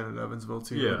shorthanded Evansville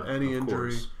team with any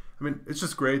injury? Course. I mean, it's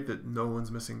just great that no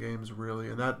one's missing games, really,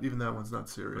 and that one's not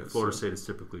serious. But Florida State is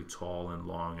typically tall and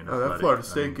long and athletic. That Florida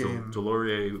State game...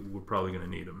 Delorier, we're probably going to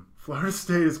need him. Florida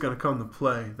State is going to come to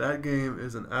play. That game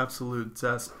is an absolute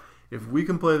test. If we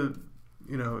can play,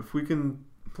 if we can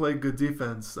play good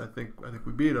defense, I think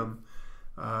we beat them.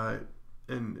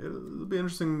 And it'll be an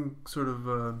interesting sort of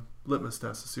litmus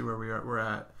test to see where we're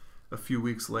at a few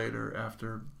weeks later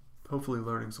after hopefully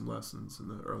learning some lessons in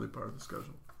the early part of the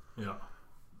schedule. Yeah.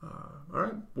 All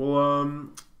right. Well,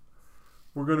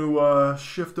 we're going to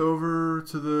shift over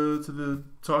to the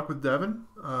talk with Devin.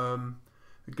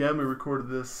 Again, we recorded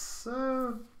this 3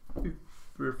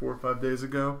 or 4 or 5 days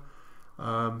ago.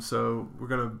 So you're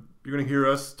gonna hear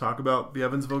us talk about the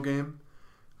Evansville game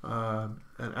and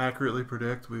accurately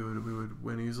predict we would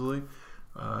win easily.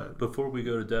 Before we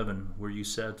go to Devin, were you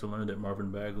sad to learn that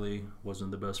Marvin Bagley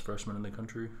wasn't the best freshman in the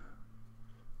country?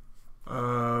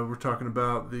 We're talking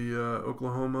about the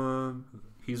Oklahoma.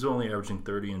 He's only averaging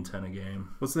 30 and 10 a game.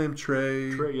 What's his name?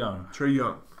 Trey Young. Trey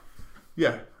Young.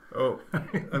 Yeah. Oh,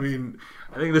 I mean,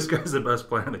 I think this guy's the best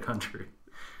player in the country.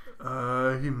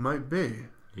 He might be.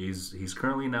 He's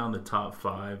currently now in the top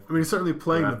 5. I mean, he's certainly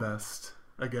playing the best,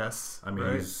 I guess. I mean,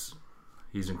 right?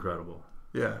 he's incredible.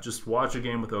 Yeah. Just watch a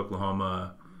game with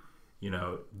Oklahoma.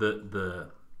 The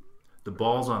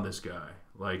balls on this guy.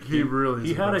 Like he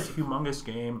really is had impressive. A humongous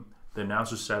game. The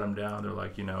announcers sat him down. They're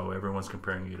like, everyone's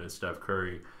comparing you to Steph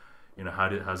Curry. How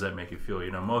does that make you feel?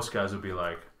 Most guys would be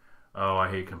like, Oh, I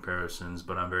hate comparisons,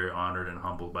 but I'm very honored and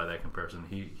humbled by that comparison.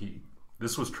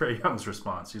 This was Trae Young's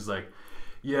response. He's like,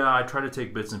 yeah, I try to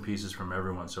take bits and pieces from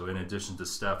everyone. So in addition to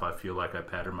Steph, I feel like I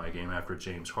patterned my game after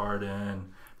James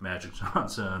Harden, Magic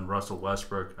Johnson, Russell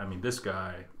Westbrook. I mean, this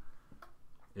guy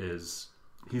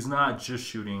he's not just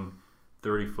shooting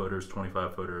 30-footers,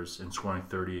 25-footers, and scoring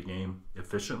 30 a game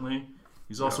efficiently.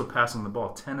 He's also passing the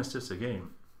ball 10 assists a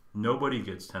game. Nobody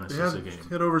gets 10 assists a game. He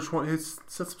had over 20. He set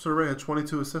some sort of had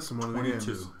 22 assists in one of the games.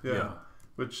 22, yeah.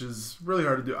 Which is really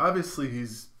hard to do. Obviously,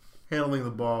 he's handling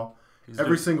the ball.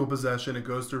 Every single possession, it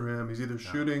goes through him. He's either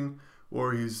shooting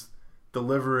or he's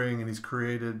delivering, and he's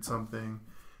created something.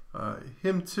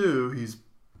 Him, too, he's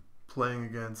playing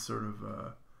against sort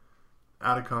of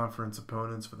out-of-conference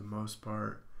opponents for the most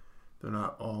part. They're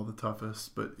not all the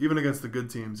toughest. But even against the good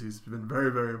teams, he's been very,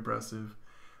 very impressive.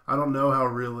 I don't know how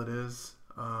real it is.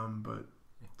 But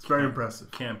it's very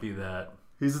impressive. Can't be that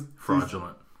he's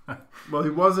fraudulent. Well, he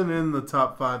wasn't in the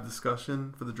top 5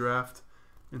 discussion for the draft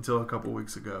until a couple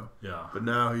weeks ago. Yeah. But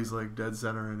now he's like dead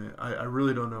center in it. I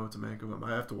really don't know what to make of him. I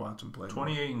have to watch him play.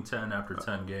 28-10 after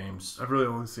 10 games. I've really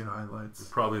only seen highlights.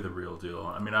 Probably the real deal.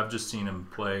 I mean, I've just seen him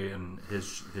play, and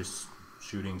his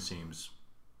shooting seems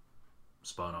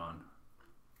spot on.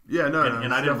 Yeah, no,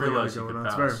 and I didn't realize he could pass.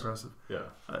 It's very impressive. Yeah.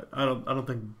 I don't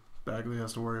think Bagley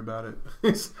has to worry about it.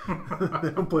 They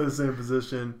don't play the same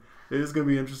position. It is going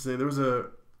to be interesting.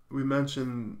 We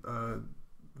mentioned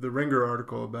the Ringer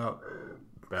article about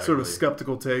Bagley. Sort of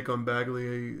skeptical take on Bagley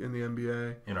in the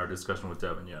NBA. In our discussion with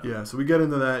Devin, yeah. Yeah, so we get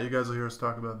into that. You guys will hear us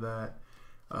talk about that.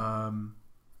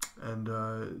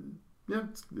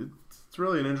 It's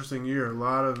really an interesting year. A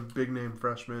lot of big-name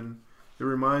freshmen. It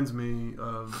reminds me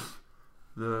of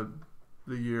the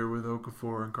year with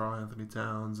Okafor and Karl Anthony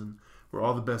Towns, and where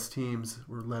all the best teams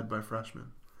were led by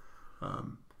freshmen.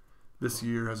 This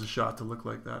year has a shot to look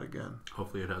like that again.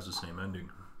 Hopefully it has the same ending.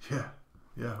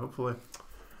 Yeah, hopefully.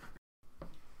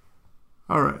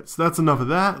 All right, so that's enough of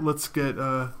that. Let's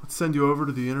send you over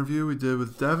to the interview we did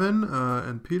with Devin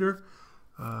and Peter,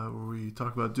 where we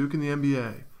talk about Duke and the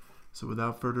NBA. So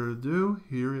without further ado,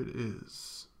 here it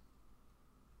is.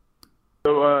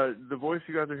 So the voice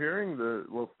you guys are hearing,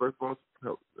 first of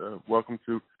all, welcome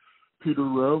to Peter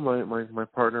Rowe, my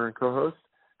partner and co-host.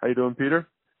 How you doing, Peter?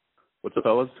 What's up,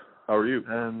 fellas? How are you?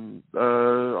 And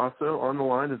also on the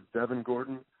line is Devin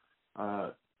Gordon,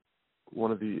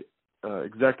 one of the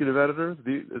executive editors.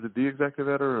 Is it the executive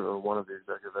editor or one of the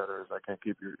executive editors? I can't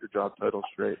keep your job title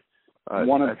straight.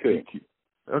 One of two.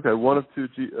 Okay, one of two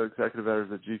executive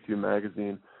editors at GQ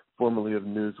Magazine, formerly of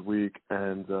Newsweek,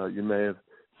 and you may have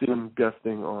seen him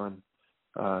guesting on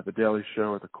The Daily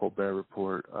Show or The Colbert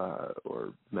Report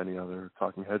or many other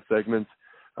talking head segments.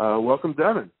 Welcome,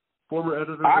 Devin, former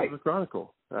editor of The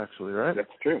Chronicle, actually, right?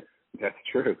 That's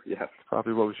true, yes.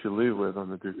 Probably what we should leave with on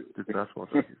the Duke basketball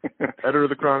season. Editor of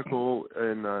The Chronicle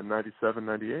in 97,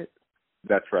 98?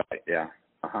 That's right, yeah.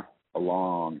 A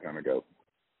long time ago.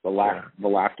 The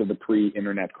last of the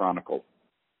pre-internet Chronicle.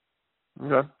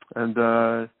 Okay, and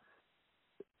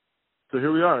so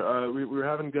here we are. We were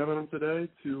having Devin on today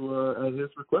at his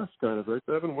request, kind of, right,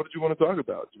 Devin? What did you want to talk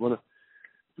about? What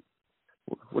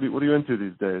are you into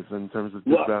these days in terms of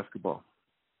Duke basketball?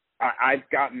 I've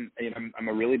gotten, I'm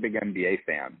a really big NBA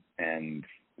fan, and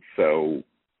so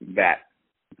that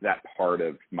part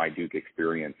of my Duke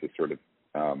experience is sort of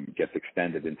gets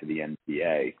extended into the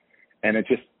NBA, and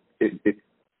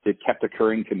it kept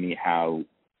occurring to me how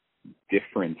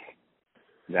different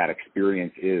that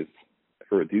experience is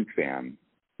for a Duke fan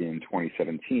in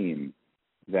 2017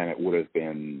 than it would have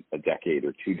been a decade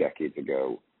or 2 decades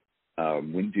ago,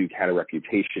 when Duke had a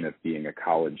reputation of being a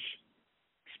college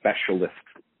specialist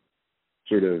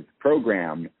sort of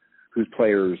program whose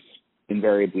players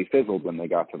invariably fizzled when they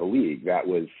got to the league. That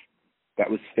was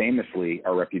famously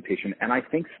our reputation, and I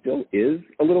think still is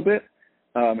a little bit.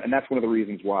 And that's one of the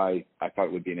reasons why I thought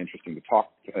it would be an interesting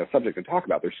subject to talk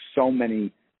about. There's so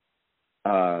many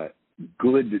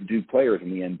good Duke players in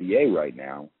the NBA right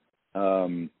now,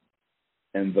 and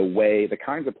the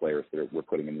kinds of players that we're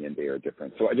putting in the NBA are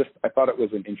different. So I thought it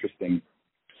was an interesting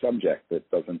subject that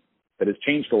has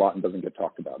changed a lot and doesn't get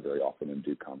talked about very often in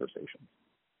Duke conversations.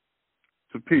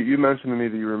 So Pete, you mentioned to me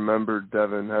that you remembered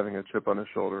Devin having a chip on his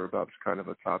shoulder about kind of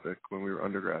a topic when we were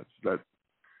undergrads.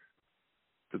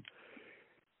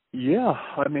 Yeah,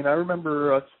 I mean, I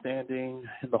remember us standing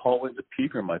in the hallways of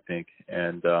Pegram, I think,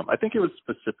 and I think it was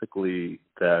specifically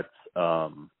that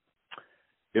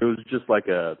it was just like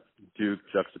a Duke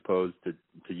juxtaposed to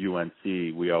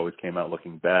UNC. We always came out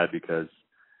looking bad because,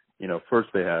 first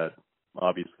they had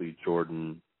obviously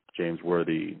Jordan, James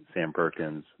Worthy, Sam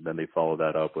Perkins, then they followed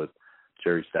that up with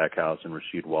Jerry Stackhouse and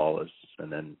Rasheed Wallace,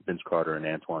 and then Vince Carter and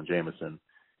Antoine Jameson.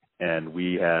 And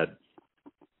we had,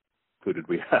 who did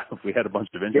we have? We had a bunch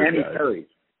of injured guys.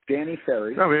 Danny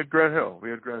Ferry. No, we had Grant Hill. We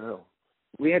had Grant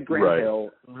right.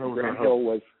 Hill. Grant Hill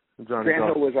was our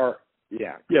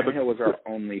Hill was our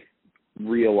only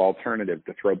real alternative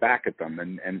to throw back at them,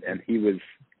 and he was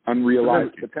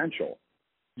unrealized potential.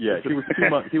 Yeah, he was 2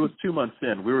 months. He was 2 months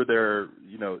in. We were there.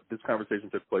 You know, this conversation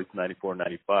took place in '94,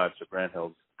 '95. So Grant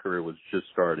Hill's career was just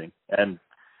starting, and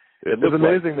it was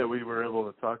amazing that we were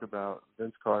able to talk about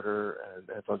Vince Carter and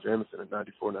Antoine Jameson in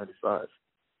 '94, '95. It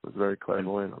was very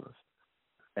clairvoyant on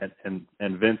us.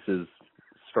 And Vince has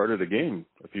started a game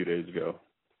a few days ago.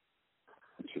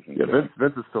 Yeah,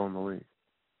 Vince is still in the league.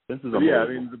 Vince is I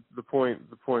mean, the point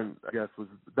I guess was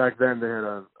back then they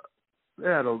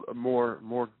had a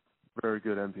more very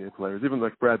good NBA players. Even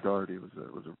like Brad Daugherty was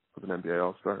an NBA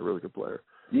All-Star, a really good player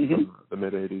from the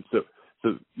mid '80s. So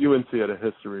UNC had a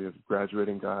history of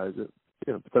graduating guys,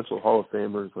 potential Hall of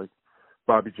Famers like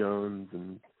Bobby Jones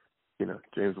and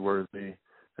James Worthy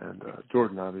and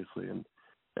Jordan, obviously, and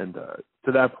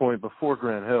to that point, before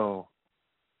Grant Hill,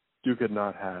 Duke had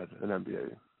not had an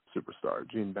NBA superstar.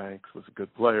 Gene Banks was a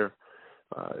good player.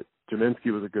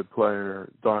 Jaminski was a good player.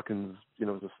 Dawkins,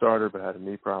 was a starter but had a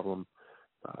knee problem.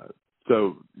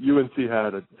 So UNC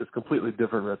had a just completely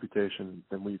different reputation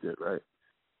than we did, right?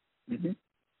 Mm-hmm.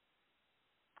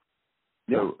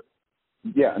 Yeah. So,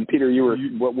 yeah, and Peter, you were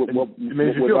what it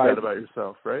made you feel bad about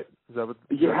yourself, right? Is that what?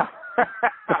 Yeah,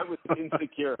 I was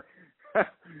insecure.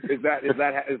 Is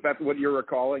that what you're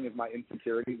recalling? Is my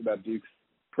insecurities about Duke's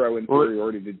pro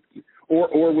inferiority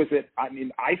or was it? I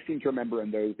mean, I seem to remember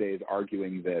in those days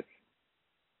arguing that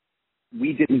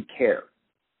we didn't care.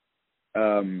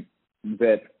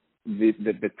 That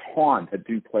the taunt that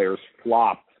Duke players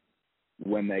flopped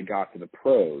when they got to the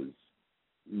pros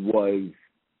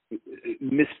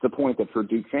missed the point that for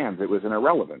Duke fans it was an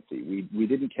irrelevancy. We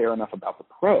didn't care enough about the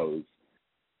pros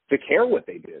to care what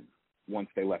they did once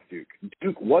they left Duke.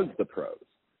 Duke was the pros,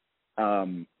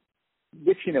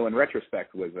 which in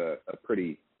retrospect was a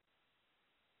pretty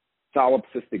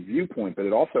solipsistic viewpoint, but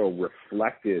it also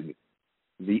reflected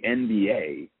the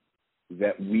NBA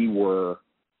that we were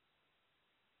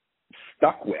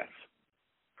stuck with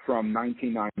from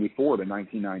 1994 to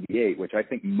 1998, which I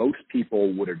think most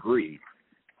people would agree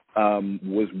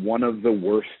was one of the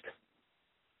worst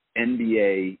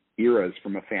NBA eras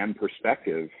from a fan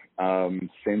perspective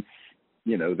since,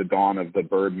 the dawn of the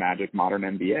Bird Magic modern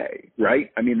NBA,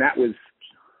 right? I mean, that was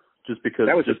just because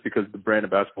the brand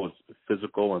of basketball is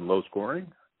physical and low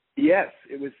scoring. Yes,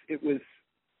 it was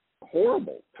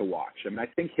horrible to watch. I mean, I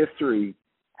think history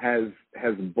has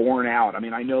borne out. I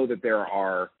mean, I know that there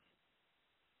are,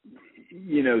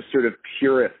 sort of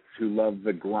purists who love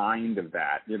the grind of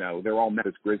that. They're all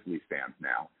Memphis Grizzlies fans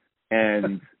now,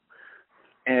 and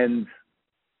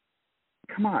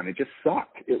come on, it just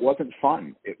sucked. It wasn't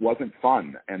fun.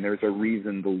 And there's a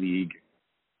reason the league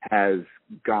has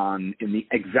gone in the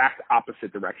exact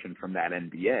opposite direction from that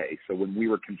NBA. So when we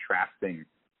were contrasting,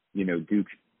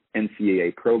 Duke's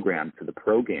NCAA program to the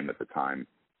pro game at the time,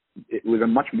 it was a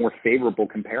much more favorable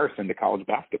comparison to college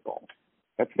basketball.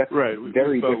 That's right.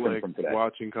 Very we felt different like from today.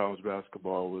 Watching college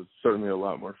basketball was certainly a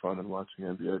lot more fun than watching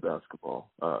NBA basketball.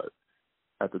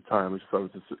 At the time, we just thought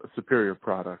it was a superior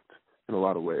product in a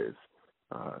lot of ways.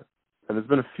 And there's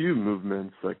been a few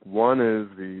movements. Like one is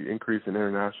the increase in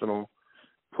international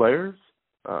players.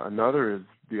 Another is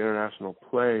the international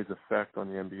play's effect on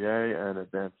the NBA and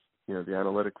advanced, the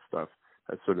analytics stuff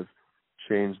has sort of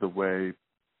changed the way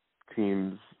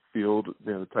teams field,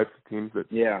 the types of teams that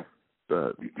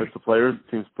the types of players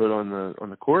teams put on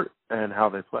the court and how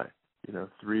they play.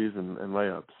 Threes and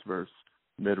layups versus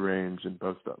mid range and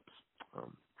post ups.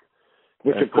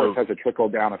 Which of course has a trickle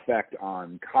down effect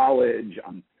on college,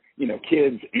 on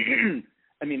kids.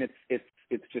 I mean,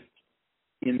 it's just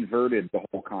inverted the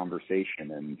whole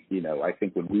conversation. And I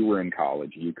think when we were in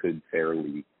college, you could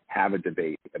fairly have a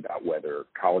debate about whether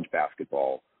college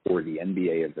basketball or the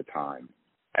NBA of the time,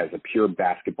 as a pure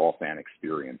basketball fan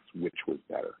experience, which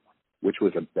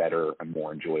was a better and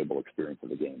more enjoyable experience of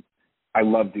the game. I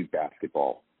love Duke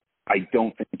basketball. I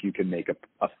don't think you can make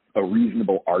a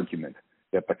reasonable argument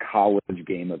that the college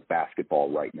game of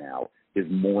basketball right now is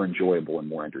more enjoyable and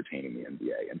more entertaining than the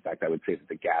NBA. In fact, I would say that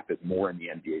the gap is more in the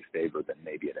NBA's favor than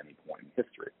maybe at any point in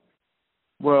history.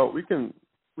 Well, we can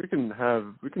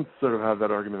sort of have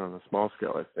that argument on a small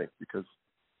scale, I think, because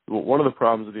one of the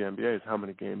problems of the NBA is how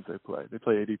many games they play. They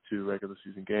play 82 regular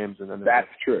season games, and then that's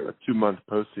true. A 2-month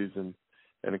postseason.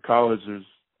 And in college, there's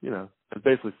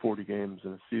basically 40 games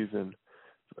in a season.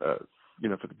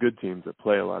 for the good teams that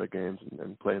play a lot of games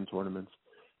and play in tournaments,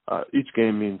 each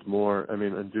game means more. I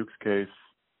mean, in Duke's case,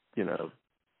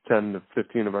 10 to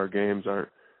 15 of our games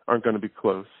aren't going to be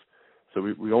close. So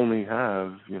we only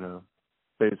have,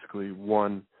 basically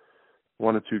one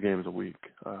or two games a week,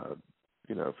 for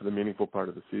the meaningful part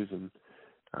of the season.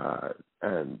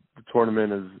 And the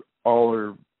tournament is all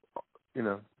or,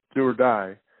 do or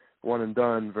die, one and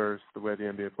done versus the way the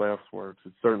NBA playoffs works.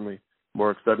 It's certainly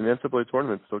more exciting. The NCAA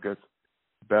tournament still gets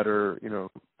better,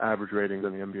 average rating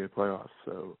than the NBA playoffs.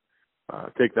 So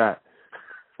take that.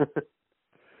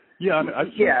 Yeah, I mean,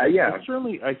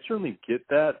 I certainly get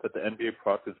that the NBA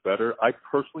product is better. I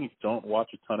personally don't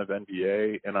watch a ton of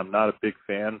NBA, and I'm not a big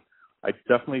fan. I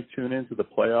definitely tune into the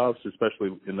playoffs,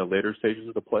 especially in the later stages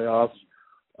of the playoffs.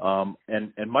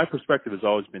 And my perspective has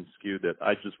always been skewed that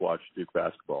I just watch Duke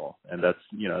basketball, and that's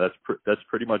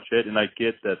pretty much it. And I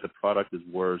get that the product is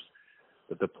worse,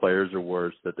 that the players are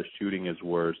worse, that the shooting is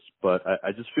worse, but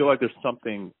I just feel like there's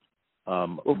something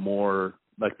more.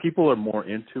 Like, people are more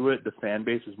into it. The fan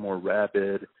base is more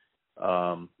rabid.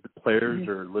 The players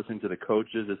are listening to the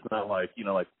coaches. It's not like, in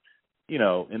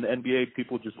the NBA,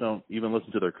 people just don't even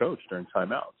listen to their coach during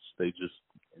timeouts. They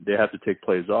have to take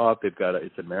plays off.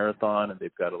 It's a marathon, and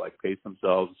they've got to pace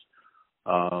themselves.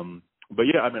 But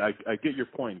yeah, I mean, I get your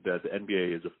point that the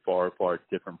NBA is a far, far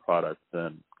different product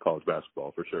than college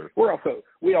basketball, for sure.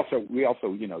 We also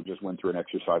just went through an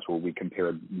exercise where we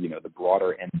compared, the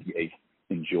broader NBA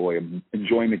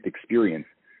enjoyment experience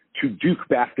to Duke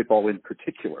basketball in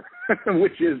particular,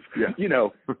 which is,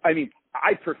 I mean,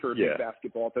 I prefer Duke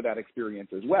basketball to that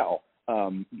experience as well.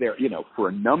 There, for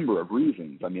a number of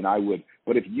reasons. I mean,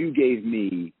 but if you gave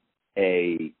me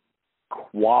a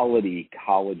quality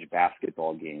college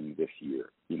basketball game this year,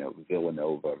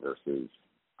 Villanova versus,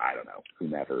 I don't know,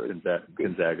 whomever,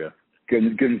 Gonzaga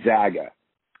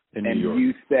in New York.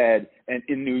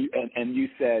 You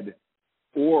said,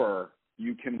 or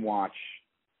you can watch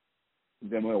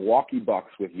the Milwaukee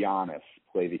Bucks with Giannis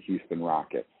play the Houston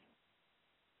Rockets.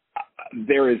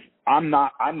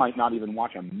 I might not even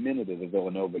watch a minute of the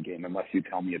Villanova game unless you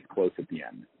tell me it's close at the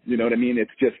end. You know what I mean?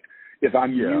 It's just, if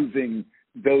I'm using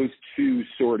those two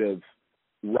sort of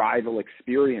rival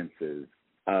experiences,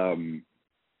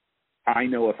 I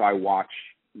know if I watch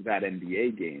that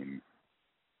NBA game,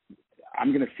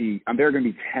 there are going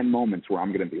to be 10 moments where I'm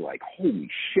going to be like, holy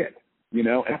shit.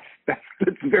 There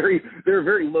are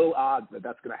very low odds that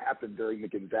that's going to happen during the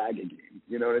Gonzaga game.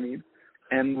 You know what I mean?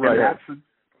 And that's a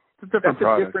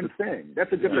different thing.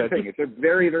 That's a different thing. It's a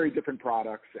very, very different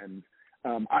products. And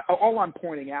all I'm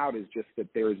pointing out is just that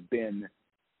there's been,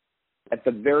 at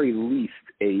the very least,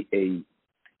 a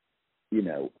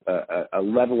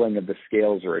leveling of the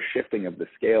scales or a shifting of the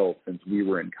scales since we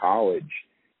were in college.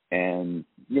 And,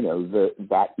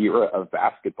 that era of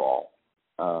basketball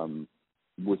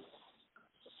was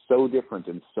so different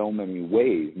in so many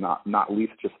ways, not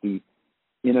least just the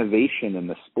innovation in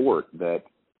the sport that,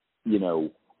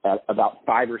 about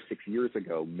 5 or 6 years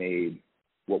ago made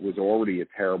what was already a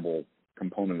terrible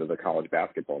component of the college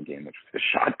basketball game, which was the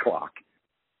shot clock,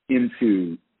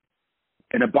 into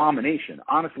an abomination.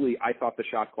 Honestly, I thought the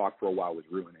shot clock for a while was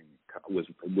ruining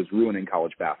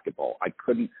college basketball.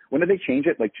 When did they change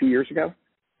it? Like 2 years ago?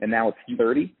 And now it's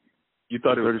 30? You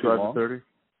thought it was 35 to 30?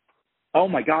 Oh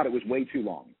my God, it was way too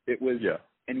long. It was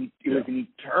was an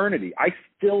eternity. I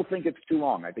still think it's too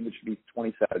long. I think it should be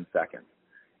 27 seconds.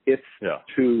 It's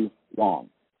too long.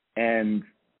 And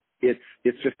it's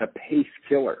just a pace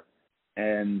killer.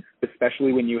 And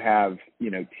especially when you have,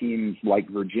 teams like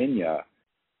Virginia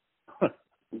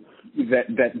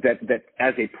that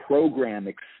as a program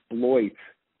exploit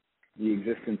the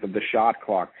existence of the shot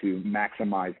clock to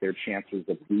maximize their chances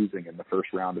of losing in the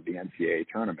first round of the NCAA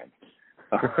tournament.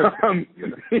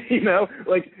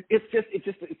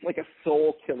 It's like a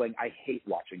soul killing. I hate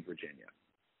watching Virginia.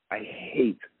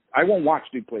 I won't watch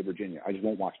Duke play Virginia. I just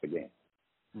won't watch the game.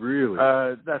 Really?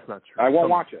 That's not true. I won't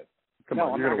watch it. Come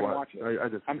on, I'm not going to watch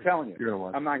it. I'm telling you. You're going to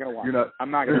watch it. I'm not going to watch it.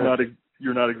 I'm not going to watch it.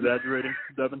 You're not exaggerating,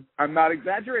 Devin? I'm not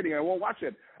exaggerating. I won't watch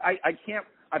it. I can't.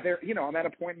 I'm at a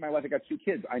point in my life. I got 2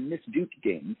 kids. I miss Duke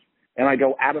games, and I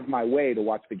go out of my way to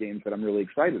watch the games that I'm really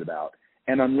excited about.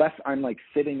 And unless I'm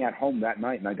sitting at home that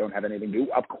night and I don't have anything to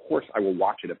do, of course I will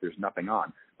watch it if there's nothing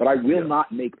on. But I will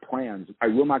not make plans. I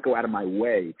will not go out of my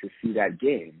way to see that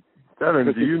game.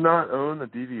 Devin, do you not own a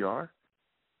DVR?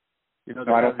 No,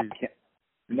 I can't.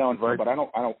 No, but I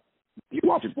don't. You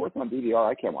watch sports on DVR?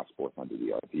 I can't watch sports on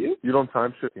DVR. Do you? You don't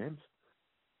time shift games?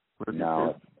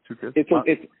 No.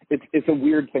 It's a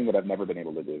weird thing that I've never been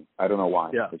able to do. I don't know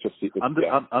why. Yeah.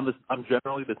 I'm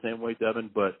generally the same way, Devin,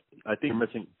 but I think you're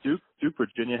missing Duke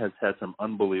Virginia has had some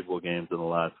unbelievable games in the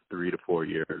last 3 to 4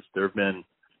 years. There have been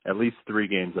at least 3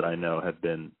 games that I know have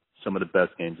been some of the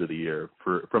best games of the year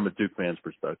from a Duke fan's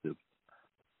perspective.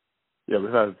 Yeah,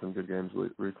 we've had some good games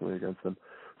recently against them.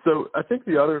 So I think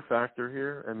the other factor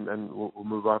here, and we'll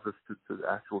move off this to the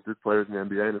actual Duke players in the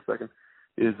NBA in a second,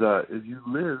 is you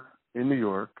live in New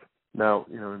York now,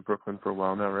 in Brooklyn for a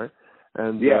while now, right?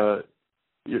 And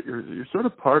you're sort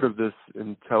of part of this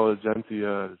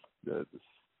intelligentsia, this,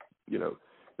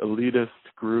 elitist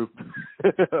group.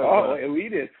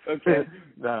 Elitist. Okay.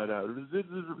 No. This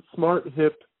is smart,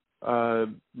 hip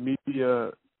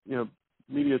media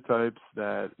types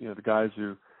that the guys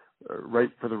who write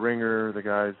for The Ringer, the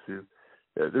guys who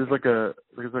there's like a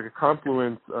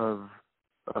confluence of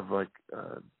like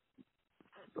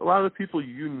a lot of the people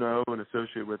and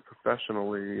associate with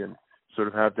professionally and sort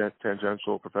of have that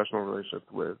tangential professional relationship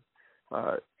with.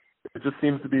 It just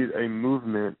seems to be a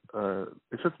movement.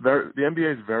 It's just the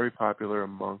NBA is very popular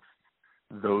amongst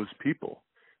those people.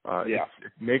 It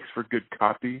makes for good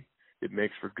copy. It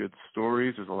makes for good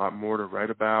stories. There's a lot more to write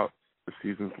about. The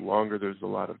season's longer. There's a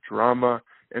lot of drama.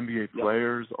 NBA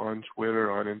players on Twitter,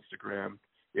 on Instagram,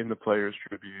 in the Players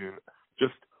Tribune,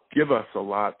 just give us a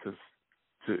lot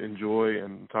to enjoy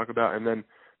and talk about. And then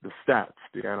the stats,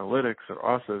 the analytics are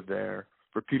also there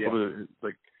for people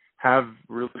to have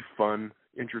really fun,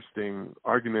 interesting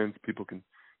arguments. People can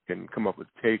come up with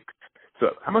takes. So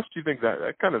how much do you think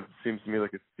that kind of seems to me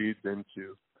like it feeds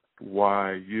into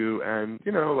why you and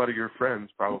a lot of your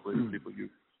friends, probably people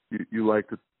you like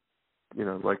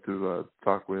to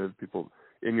talk with, people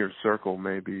in your circle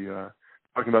maybe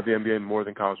talking about the NBA more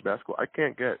than college basketball. I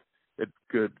can't get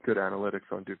good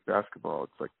analytics on Duke basketball.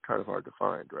 It's kind of hard to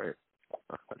find, right?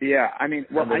 Yeah, I mean,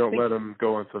 they don't let them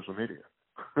go on social media.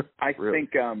 I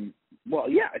think,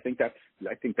 I think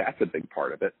that's a big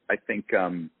part of it. I think,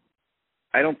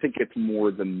 I don't think it's more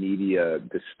the media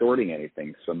distorting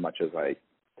anything so much as I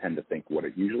tend to think what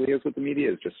it usually is with the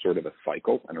media is just sort of a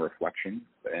cycle and a reflection.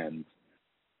 And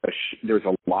there's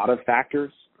a lot of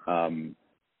factors,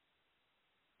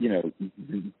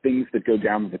 things that go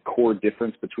down to the core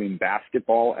difference between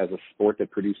basketball as a sport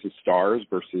that produces stars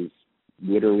versus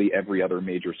literally every other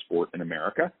major sport in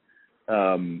America.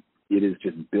 It is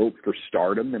just built for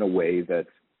stardom in a way that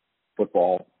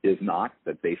football is not,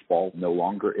 that baseball no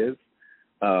longer is.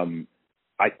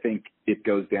 I think it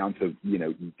goes down to,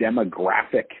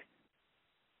 demographic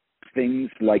things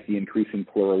like the increasing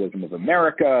pluralism of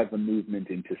America, the movement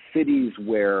into cities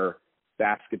where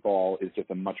basketball is just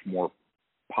a much more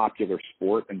popular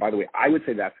sport. And by the way, I would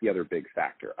say that's the other big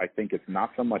factor. I think it's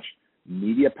not so much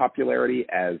media popularity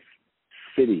as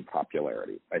city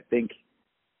popularity. I think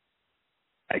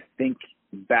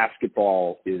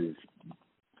basketball is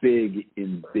big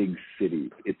in big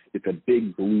cities. It's a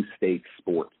big blue state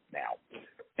sport now.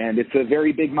 And it's a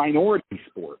very big minority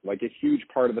sport. Like a huge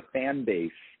part of the fan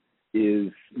base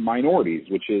is minorities,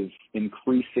 which is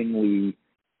increasingly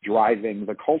driving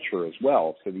the culture as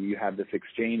well. So that you have this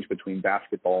exchange between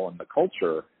basketball and the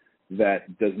culture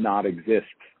that does not exist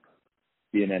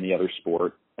in any other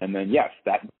sport. And then, yes,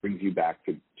 that brings you back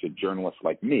to journalists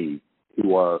like me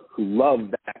who love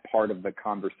that part of the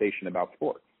conversation about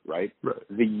sports, right?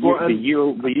 The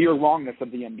year longness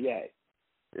of the NBA.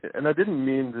 And I didn't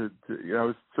mean to I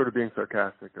was sort of being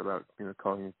sarcastic about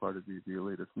calling you part of the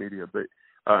elitist media, but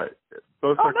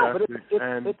both sarcastic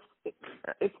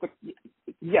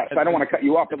yes, I don't want to cut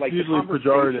you off, but like usually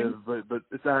pejorative, but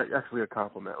it's actually a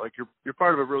compliment. Like you're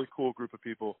part of a really cool group of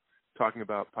people talking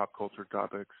about pop culture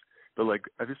topics, but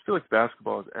I just feel like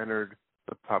basketball has entered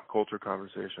the pop culture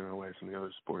conversation in a way some of the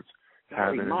other sports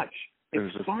haven't. Very much.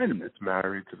 It's fun. It's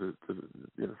married to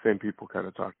the same people kind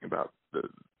of talking about the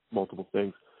multiple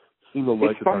things.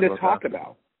 It's fun to talk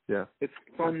about. Yeah. It's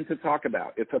fun to talk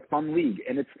about. It's a fun league.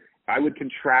 And I would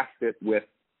contrast it with,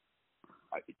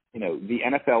 the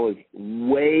NFL is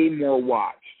way more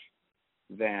watched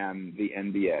than the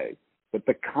NBA. But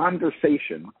the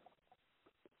conversation,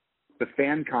 the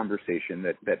fan conversation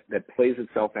that plays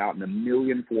itself out in a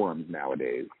million forums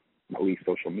nowadays, at least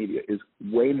social media, is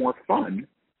way more fun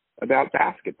about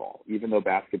basketball, even though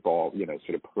basketball,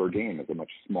 sort of per game is a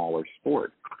much smaller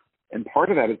sport. And part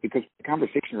of that is because the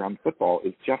conversation around football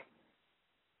is just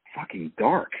fucking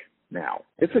dark now.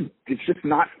 It's just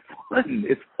not fun.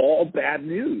 It's all bad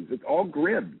news. It's all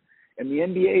grim. And the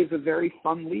NBA is a very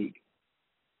fun league.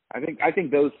 I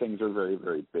think those things are very,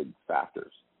 very big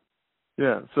factors.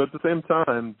 Yeah. So at the same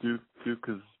time, Duke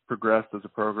has progressed as a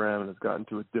program and has gotten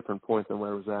to a different point than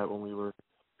where it was at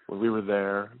when when we were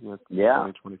there,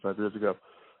 25 years ago.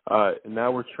 And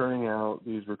now we're churning out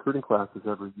these recruiting classes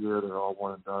every year. They're all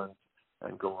one and done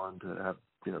and go on to have,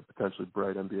 potentially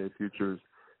bright NBA futures.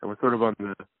 And we're sort of on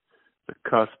the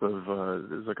cusp of,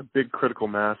 there's like a big critical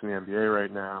mass in the NBA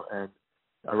right now. And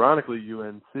ironically,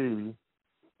 UNC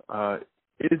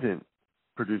isn't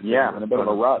producing in a bit of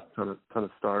a rut. ton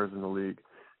of stars in the league.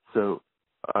 So,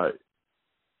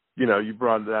 you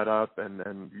brought that up, and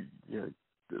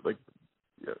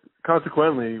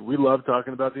consequently, we love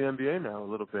talking about the NBA now a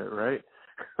little bit, right?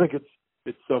 Like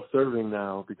it's self-serving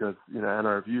now because and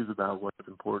our views about what's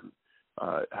important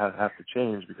have to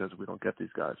change because we don't get these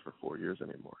guys for 4 years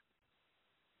anymore.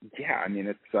 Yeah, I mean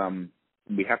it's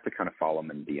we have to kind of follow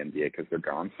them in the NBA because they're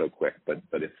gone so quick, but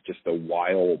it's just a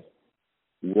wild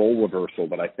role reversal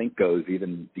that I think goes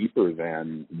even deeper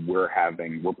than we're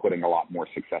putting a lot more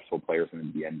successful players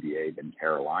in the NBA than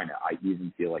Carolina. I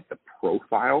even feel like the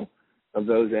profile of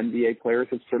those NBA players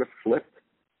have sort of flipped.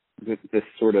 This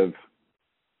sort of,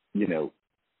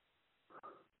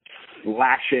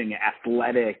 slashing,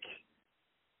 athletic,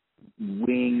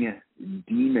 wing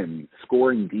demon,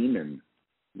 scoring demon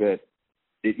that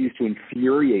it used to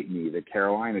infuriate me that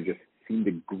Carolina just seemed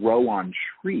to grow on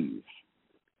trees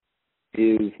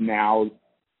is now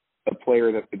the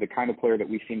kind of player that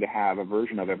we seem to have a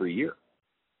version of every year.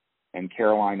 And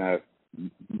Carolina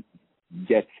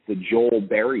gets the Joel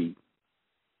Berry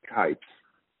types,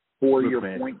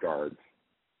 4-year point guards.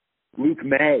 Luke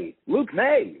May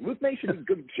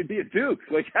should be at Duke.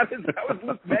 Like how was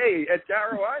Luke May at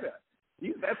Carolina?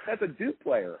 That's a Duke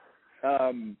player.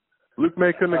 Luke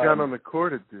May couldn't have gotten on the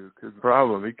court at Duke. Is the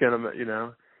problem. He can't.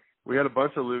 We had a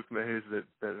bunch of Luke Mays that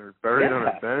are buried on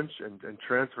a bench and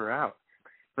transfer out.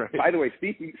 Right? By the way,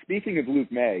 speaking of Luke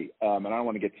May, and I don't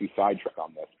want to get too sidetracked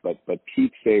on this, but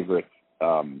Pete's favorite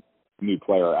new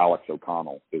player, Alex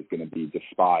O'Connell, is going to be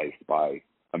despised by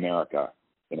America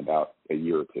in about a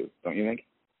year or two. Don't you think?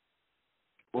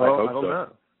 Well, I don't know.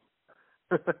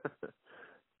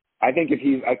 I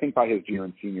think by his junior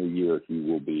and senior year, he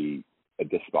will be a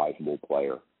despisable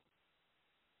player.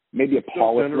 Maybe a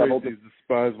polished level. These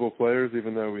despisable players,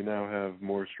 even though we now have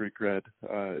more street cred,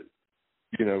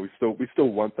 we still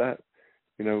want that.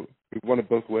 We want it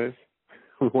both ways.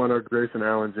 We want our Grayson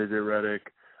Allen, JJ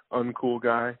Redick, uncool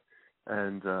guy,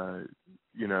 and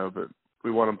but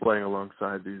we want him playing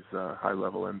alongside these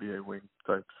high-level NBA wing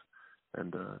types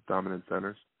and dominant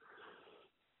centers.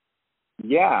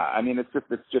 Yeah, I mean,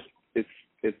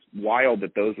 it's wild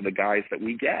that those are the guys that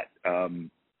we get.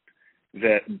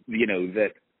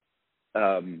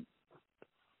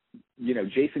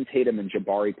 Jason Tatum and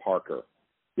Jabari Parker,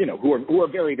 who are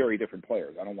very, very different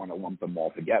players. I don't want to lump them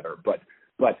all together, but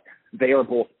they are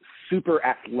both super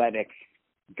athletic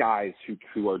guys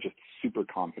who are just super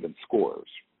confident scorers,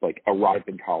 like arrived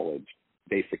in college,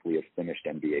 basically as finished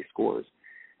NBA scorers.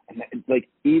 And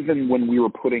even when we were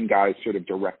putting guys sort of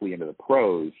directly into the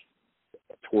pros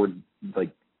toward at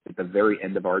the very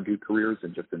end of our Duke careers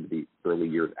and just into the early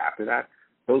years after that,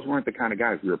 those weren't the kind of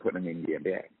guys we were putting in the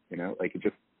NBA.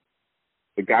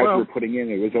 The guys we were putting in,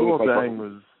 it was always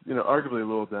arguably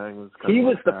Lil Dang was. He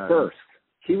was the first.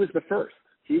 He was the first.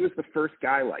 He was the first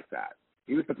guy like that.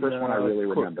 He was the first one I really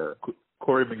remember.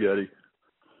 Corey Maggette.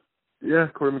 Yeah,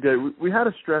 Corey Maggette. We had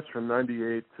a stretch from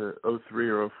 98 to 03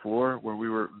 or 04 where we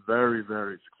were very,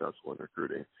 very successful in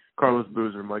recruiting. Carlos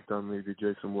Boozer, Mike Dunleavy,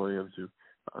 Jason Williams, who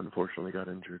unfortunately got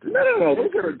injured. No.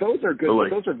 Those are good.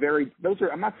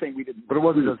 I'm not saying we didn't. But it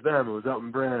wasn't just them. It was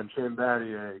Elton Brand, Shane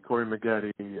Battier, Corey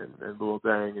Maggette, and Lil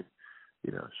Dang, and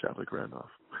Shavlik Randolph.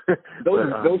 Those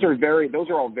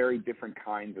are all very different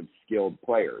kinds of skilled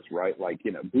players, right?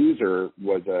 Boozer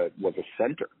was a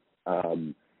center.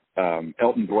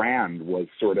 Elton Brand was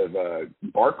sort of a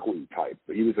Barkley type.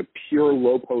 He was a pure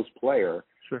low post player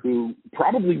who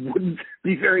probably wouldn't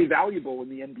be very valuable in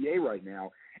the NBA right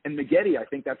now. And Maggette, I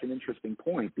think that's an interesting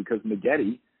point because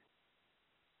Maggette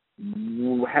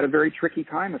had a very tricky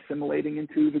time assimilating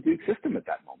into the Duke system at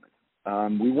that moment.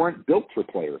 We weren't built for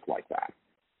players like that.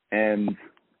 And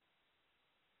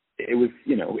it was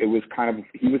kind of,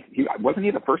 wasn't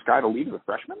he the first guy to leave as a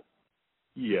freshman?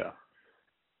 Yeah.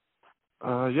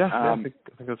 I think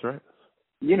that's right.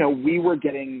 We were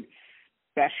getting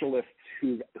specialists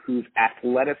whose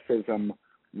athleticism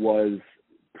was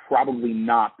probably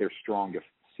not their strongest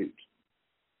suit.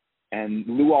 And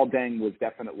Luol Deng was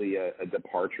definitely a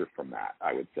departure from that,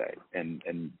 I would say.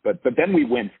 But then we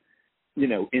went,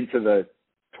 into the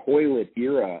toilet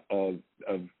era of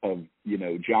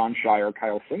John Shire,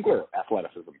 Kyle Singler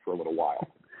athleticism for a little while.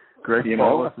 Greg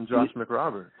Paulus and Josh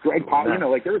McRoberts. Greg Paulus,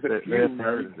 there was a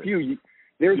few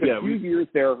There's a few years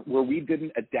there where we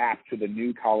didn't adapt to the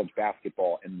new college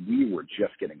basketball, and we were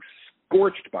just getting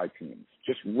scorched by teams,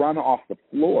 just run off the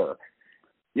floor.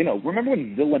 You know, remember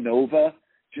when Villanova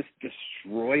just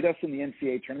destroyed us in the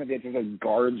NCAA tournament? They had just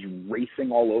guards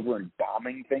racing all over and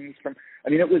bombing things from. I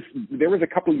mean, there was a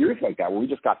couple years like that where we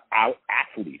just got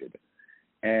out-athleted.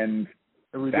 And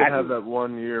we did have that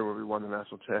one year where we won the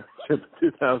national championship in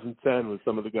 2010 with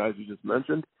some of the guys you just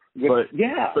mentioned. But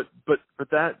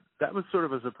that was sort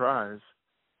of a surprise,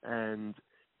 and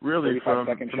really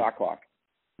 35-second shot clock.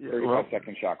 Yeah,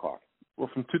 35-second shot clock. Well,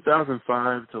 from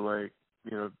 2005 to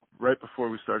right before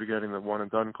we started getting the one and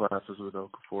done classes with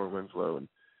Okafor, Winslow, and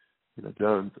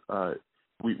Jones,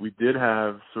 we did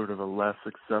have sort of a less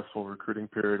successful recruiting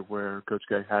period where Coach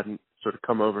K hadn't sort of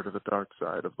come over to the dark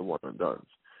side of the one and dones.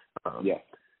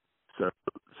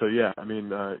 So yeah, I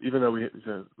mean, even though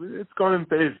it's gone in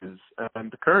phases,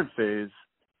 and the current phase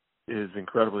is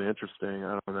incredibly interesting.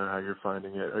 I don't know how you're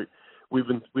finding it. We've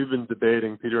been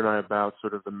debating, Peter and I, about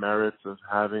sort of the merits of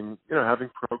having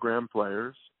program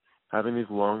players, having these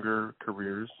longer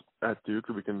careers at Duke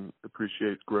that we can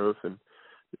appreciate growth and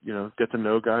get to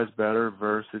know guys better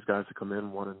versus guys that come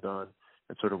in one and done,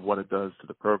 and sort of what it does to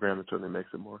the program. It certainly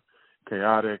makes it more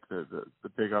chaotic. The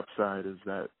big upside is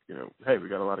that hey, we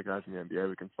got a lot of guys in the NBA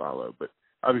we can follow. But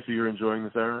obviously, you're enjoying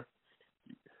this era.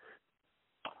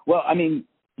 Well, I mean,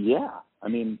 yeah. I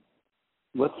mean,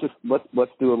 let's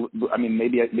do I mean,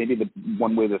 maybe the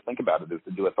one way to think about it is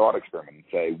to do a thought experiment and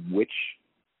say which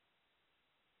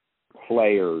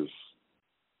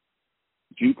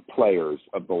Duke players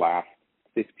of the last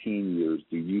 15 years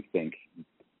do you think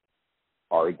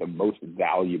are the most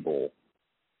valuable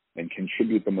and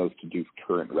contribute the most to Duke's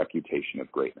current reputation of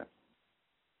greatness?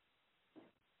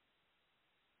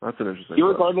 That's an interesting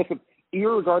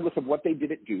irregardless of what they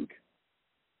did at Duke,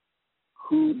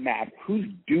 whose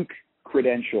Duke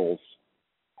credentials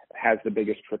has the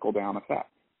biggest trickle-down effect?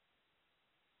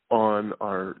 On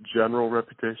our general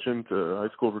reputation to high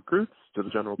school recruits, to the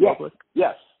general public?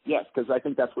 Yes, because I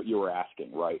think that's what you were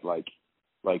asking, right? Like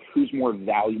who's more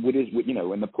valuable?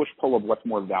 In the push-pull of what's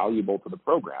more valuable to the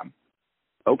program.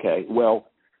 Okay, well,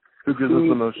 who gives us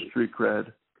the most street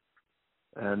cred?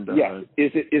 And yes,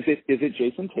 is it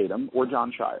Jason Tatum or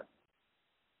Jon Scheyer?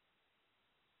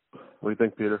 What do you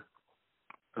think, Peter?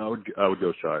 I would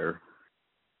go Scheyer.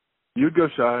 You'd go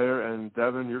Scheyer, and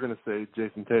Devin, you're going to say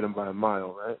Jason Tatum by a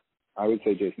mile, right? I would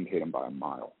say Jason Tatum by a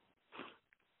mile.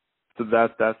 So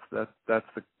that's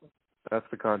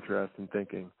the contrast in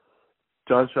thinking.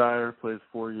 Jon Scheyer plays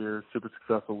 4 years, super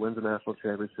successful, wins a national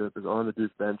championship, is on the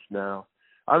Duke bench now.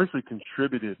 Obviously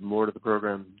contributed more to the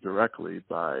program directly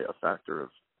by a factor of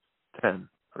 10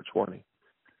 or 20.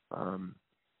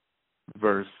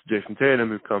 Versus Jason Tatum,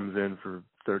 who comes in for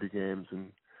 30 games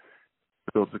and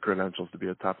builds the credentials to be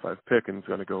a top 5 pick and is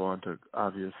going to go on to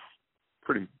obvious,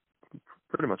 pretty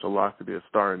much a lock to be a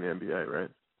star in the NBA, right?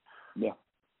 Yeah.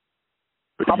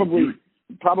 But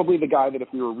probably the guy that if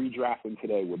we were redrafting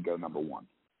today would go number 1.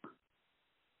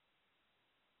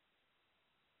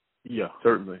 Yeah,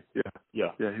 certainly.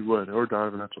 Yeah, he would. Or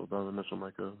Donovan Mitchell. Donovan Mitchell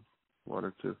might go 1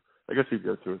 or 2. I guess he'd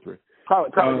go 2 or 3.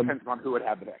 Probably depends on who would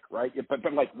have the pick, right? But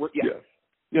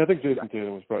Yeah, I think Jason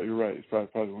Tatum was probably. You're right. He's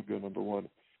probably would go number 1.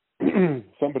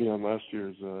 Somebody on last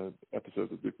year's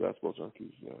episode of Duke Basketball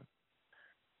Junkies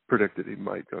predicted he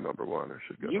might go number 1 or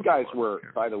should go. You guys were,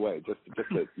 by the way, just to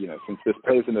since this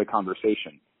plays into the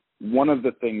conversation, one of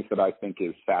the things that I think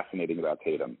is fascinating about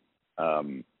Tatum,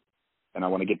 and I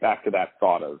want to get back to that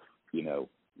thought of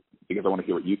because I want to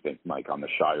hear what you think, Mike, on the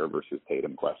Scheyer versus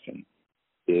Tatum question,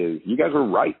 is you guys were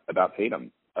right about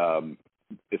Tatum,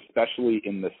 especially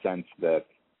in the sense that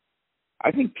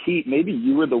I think, Pete, maybe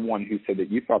you were the one who said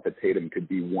that you thought that Tatum could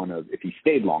be one of, if he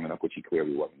stayed long enough, which he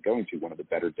clearly wasn't going to, one of the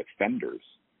better defenders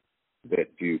that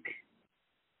Duke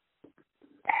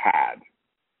had.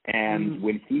 And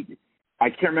when I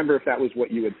can't remember if that was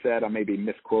what you had said. I may be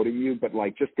misquoting you, but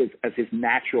just as his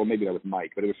natural, maybe that was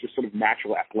Mike, but it was just sort of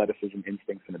natural athleticism,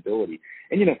 instincts, and ability.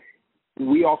 And,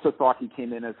 we also thought he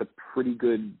came in as a pretty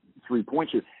good three-point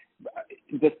shooter.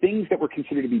 The things that were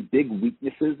considered to be big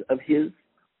weaknesses of his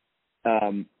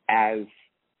as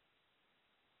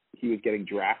he was getting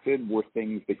drafted were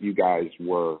things that you guys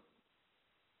were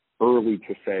early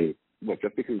to say, look,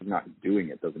 just because he's not doing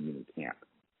it doesn't mean he can't.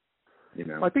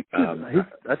 I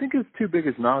think his 2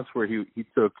 biggest knocks were he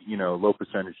took low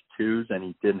percentage 2s and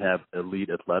he didn't have elite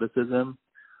athleticism.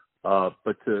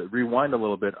 But to rewind a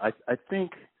little bit, I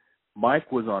think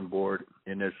Mike was on board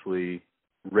initially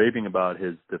raving about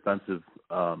his defensive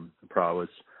prowess.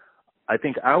 I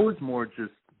think I was more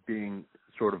just being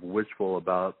sort of wishful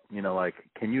about,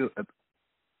 can you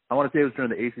I want to say it was during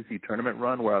the ACC tournament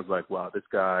run where I was like, wow, this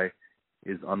guy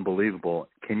is unbelievable.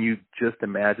 Can you just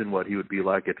imagine what he would be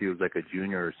like if he was like a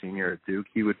junior or senior at Duke?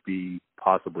 He would be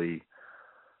possibly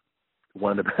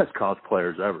one of the best college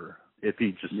players ever if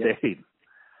he just stayed.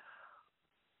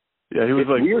 Yeah, he was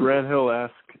like weird. Grant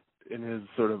Hill-esque in his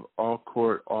sort of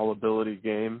all-court, all-ability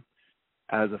game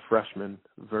as a freshman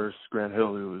versus Grant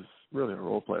Hill, who was really a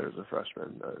role player as a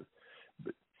freshman.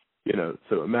 But,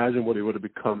 so imagine what he would have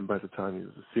become by the time he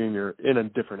was a senior in a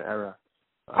different era.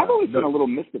 I've always been a little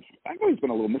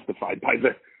mystified by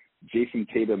the Jason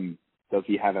Tatum. Does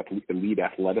he have elite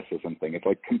athleticism thing? It's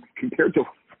like compared to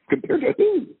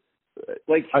who?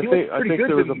 Like I think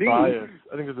there was a me. bias.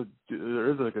 I think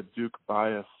there is like a Duke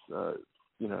bias.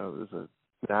 There's a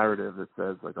narrative that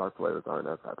says like our players aren't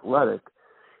as athletic,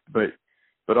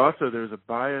 but also there's a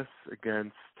bias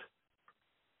against.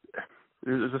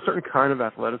 There's a certain kind of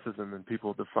athleticism, and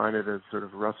people define it as sort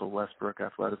of Russell Westbrook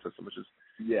athleticism, which is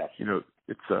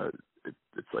it's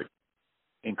like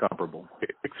incomparable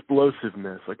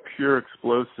explosiveness, like pure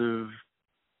explosive.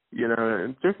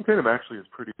 And Jason Tatum actually is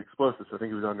pretty explosive, so I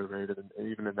think he was underrated, and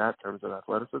even in that terms of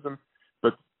athleticism.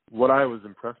 But what I was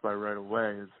impressed by right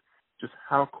away is just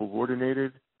how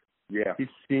coordinated he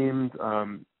seemed.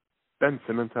 Ben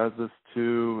Simmons has this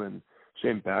too, and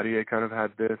Shane Battier kind of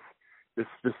had this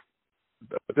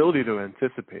ability to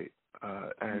anticipate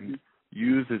and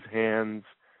use his hands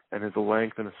and his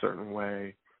length in a certain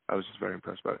way. I was just very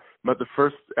impressed by it. But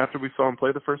after we saw him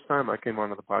play the first time, I came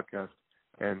onto the podcast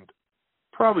and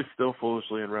probably still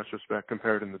foolishly in retrospect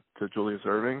compared him to Julius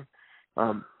Erving.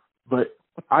 But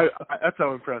that's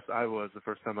how impressed I was the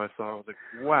first time I saw him. I was like,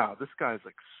 wow, this guy's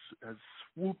like has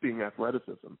swooping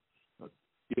athleticism.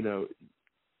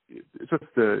 It's just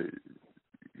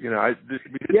I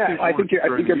think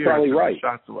you're probably right.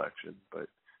 Shot selection, but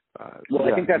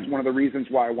I think that's one of the reasons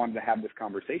why I wanted to have this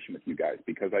conversation with you guys,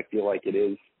 because I feel like it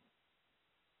is.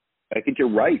 I think you're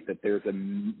right that there's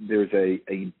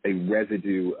a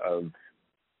residue of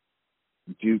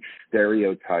Duke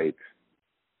stereotype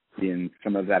in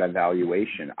some of that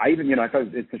evaluation. I thought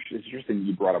it's interesting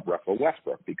you brought up Russell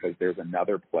Westbrook, because there's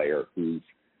another player whose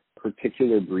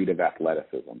particular breed of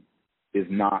athleticism is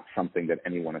not something that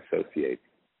anyone associates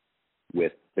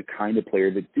with the kind of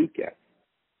player that Duke gets.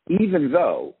 Even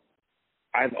though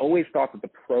I've always thought that the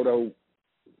proto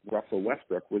Russell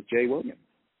Westbrook was Jay Williams.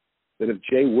 That if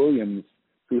Jay Williams,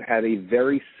 who had a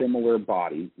very similar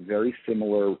body, very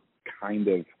similar kind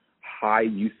of high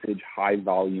usage, high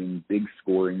volume, big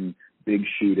scoring, big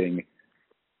shooting,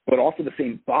 but also the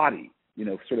same body,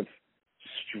 sort of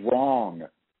strong,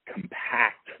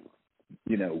 compact,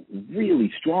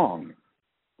 really strong.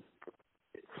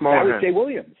 Small that head. was Jay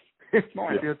Williams.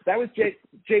 That was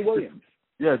Jay Williams.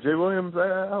 Yeah, Jay Williams,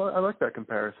 I like that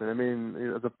comparison. I mean,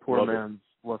 the poor man's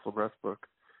Russell Westbrook.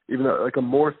 Even though, like, a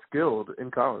more skilled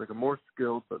in college,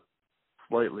 but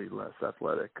slightly less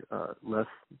athletic. I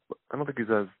don't think he's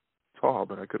as tall,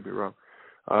 but I could be wrong.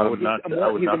 I would not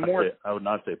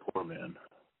say poor man.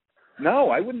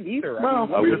 No, I wouldn't either.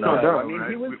 We just don't know. I mean,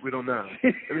 he was. We don't know.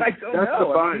 I don't that's know.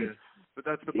 The bias. But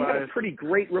that's the he bias. Had a pretty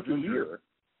great rookie year.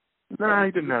 No,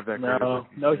 he didn't have that.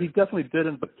 No, he definitely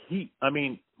didn't. But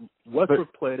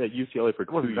Westbrook played at UCLA for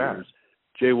 2 years.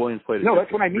 Jay Williams played at Duke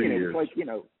that's what I mean. 3 years. It's like,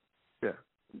 Yeah.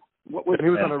 And he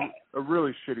was on a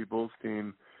really shitty Bulls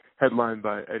team, headlined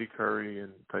by Eddie Curry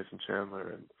and Tyson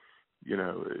Chandler, and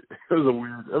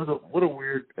what a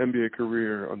weird NBA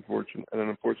career, an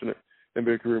unfortunate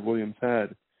NBA career Williams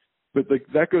had. But like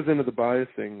that goes into the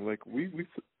biasing. Like we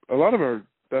a lot of our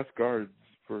best guards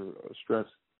for a stretch,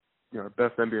 our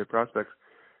best NBA prospects,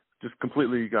 just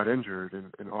completely got injured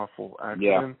in awful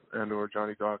accidents, and or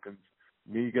Johnny Dawkins,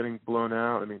 me getting blown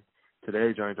out. I mean,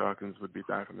 today Johnny Dawkins would be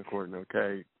back on the court and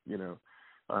okay,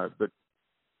 but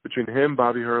between him,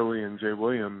 Bobby Hurley, and Jay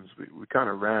Williams, we kind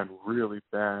of ran really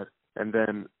bad. And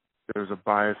then there's a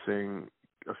biasing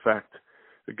effect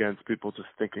against people just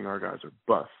thinking our guys are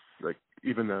busts, like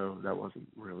even though that wasn't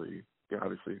really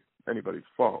obviously anybody's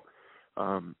fault.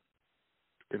 Some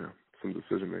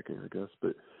decision making, I guess.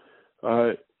 But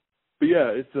yeah,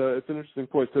 it's an interesting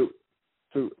point. So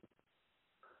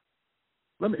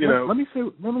let me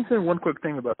say one quick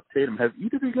thing about Tatum. Have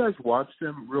either of you guys watched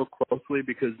him real closely?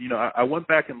 Because I went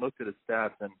back and looked at his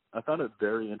stats, and I found it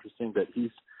very interesting that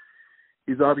he's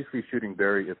obviously shooting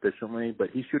very efficiently, but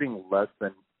he's shooting less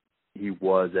than he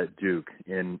was at Duke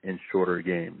in shorter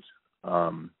games. I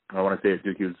want to say at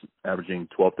Duke he was averaging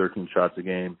 12, 13 shots a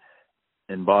game.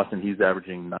 In Boston, he's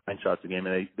averaging 9 shots a game,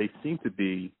 and they seem to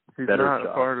be better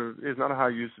shots. He's not a high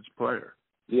usage player.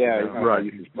 Yeah, right.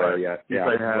 He's like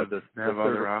the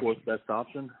third or fourth best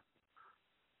option.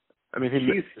 I mean,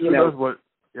 he knows what.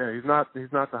 Yeah, he's not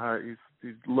the high.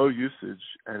 He's low usage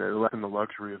and lacking the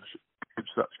luxury of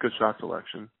good shot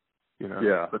selection. You know.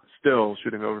 Yeah. But still,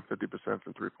 shooting over 50%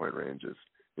 from 3-point range is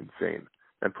insane,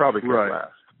 and probably could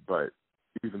last. But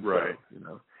even so, you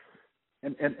know.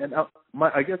 And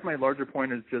I guess my larger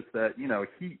point is just that, you know,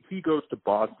 he goes to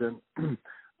Boston,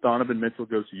 Donovan Mitchell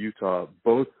goes to Utah,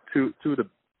 both two of the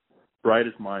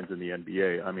brightest minds in the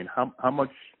NBA. I mean, how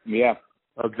much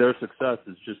of their success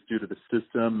is just due to the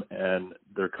system and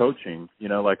their coaching? You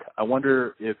know, like, I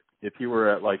wonder if he were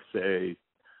at, like, say,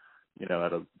 you know,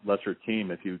 at a lesser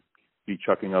team, if he'd be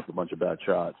chucking up a bunch of bad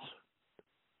shots.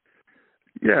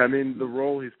 Yeah, I mean, the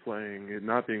role he's playing, and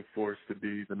not being forced to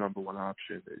be the number one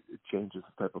option, it changes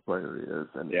the type of player he is.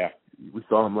 And we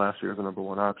saw him last year as a number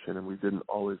one option, and we didn't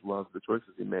always love the choices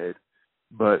he made.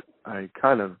 But I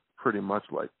kind of pretty much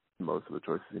like most of the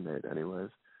choices he made anyways.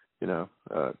 You know,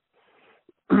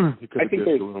 he could have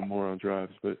did a little more on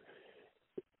drives. But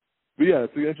yeah,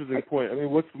 it's an interesting point. I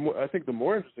mean, I think the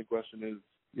more interesting question is,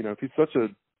 you know, if he's such a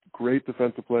great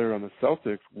defensive player on the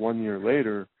Celtics 1 year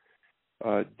later,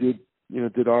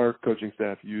 did our coaching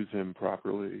staff use him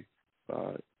properly,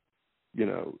 you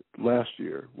know, last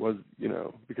year?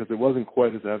 Because it wasn't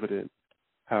quite as evident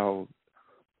how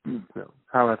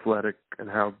athletic and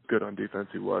how good on defense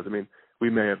he was. I mean, we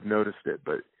may have noticed it,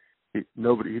 but he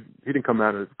didn't come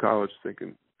out of college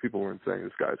thinking, people weren't saying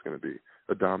this guy's going to be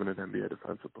a dominant NBA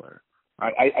defensive player.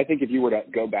 I think if you were to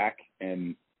go back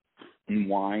and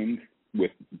unwind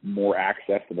with more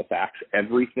access to the facts,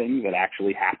 everything that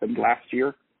actually happened last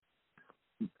year,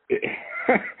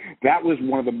 that was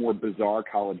one of the more bizarre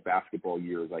college basketball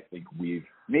years I think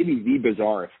maybe the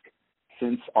bizarrest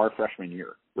since our freshman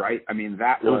year, right? I mean,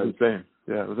 it was insane.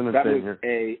 Yeah, it was an insane year.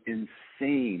 That was an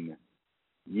insane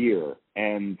year.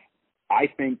 And I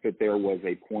think that there was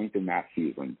a point in that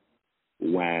season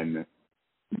when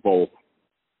both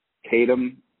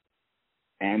Tatum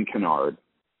and Kennard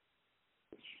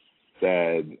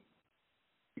said,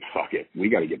 fuck it, we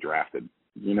got to get drafted.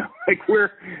 You know,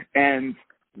 and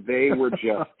they were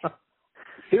just,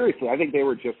 seriously, I think they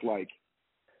were just like,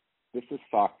 this is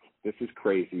fucked. This is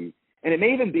crazy. And it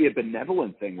may even be a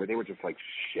benevolent thing where they were just like,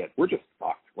 shit, we're just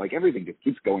fucked. Like, everything just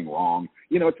keeps going wrong.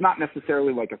 You know, it's not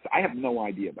necessarily like I have no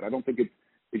idea, but I don't think it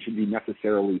should be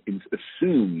necessarily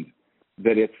assumed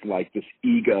that it's like this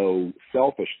ego,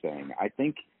 selfish thing. I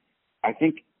think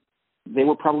they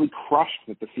were probably crushed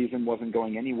that the season wasn't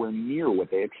going anywhere near what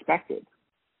they expected.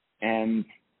 And,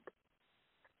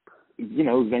 you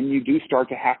know, then you do start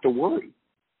to have to worry.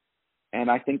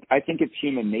 And I think it's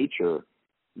human nature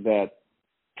that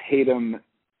Tatum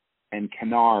and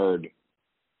Kennard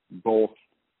both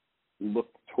look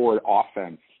toward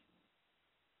offense,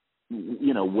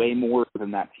 you know, way more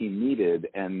than that team needed.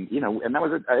 And, you know, and it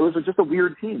was just a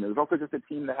weird team. It was also just a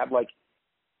team that had like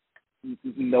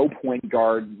no point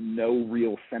guard, no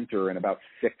real center, and about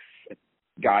 6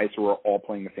 guys who were all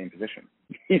playing the same position.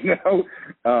 You know,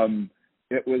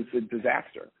 it was a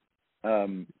disaster.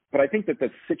 But I think that the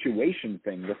situation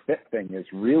thing, the fit thing, is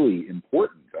really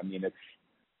important. I mean,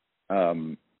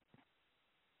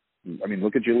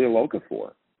 look at Jahlil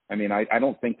Okafor. I mean, I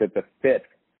don't think that the fit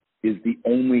is the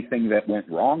only thing that went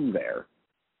wrong there.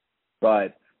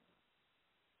 But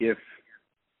if,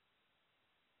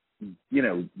 you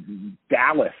know,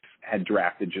 Dallas had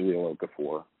drafted Jahlil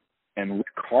Okafor and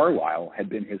Rick Carlisle had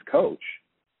been his coach,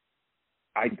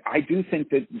 I do think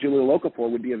that Jahlil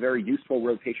Okafor would be a very useful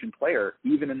rotation player,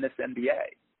 even in this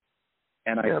NBA.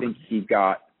 And I think he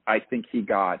got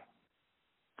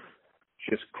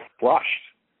just crushed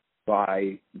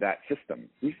by that system.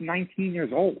 He's 19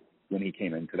 years old when he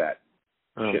came into that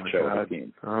shit show of a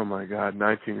team. Oh my God,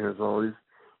 19 years old.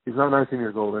 He's not 19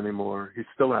 years old anymore. He's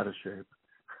still out of shape.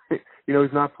 You know,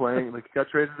 he's not playing. Like, he got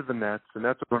traded to the Nets, and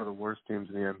that's one of the worst teams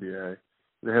in the NBA.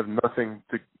 They have nothing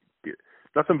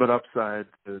but upside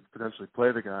to potentially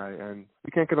play the guy, and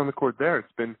he can't get on the court there.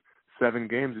 It's been 7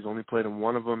 games. He's only played in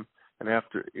 1 of them. And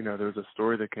after, you know, there was a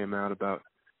story that came out about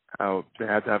how they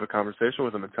had to have a conversation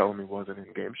with him and tell him he wasn't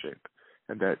in game shape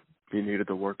and that he needed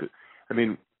to work it. I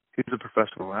mean, he's a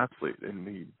professional athlete, and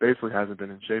he basically hasn't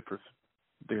been in shape for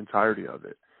the entirety of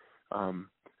it.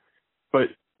 But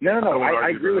no, I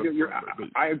agree with you.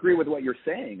 I agree with what you're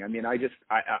saying. I mean, I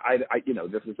you know,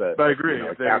 this is a. But I agree. You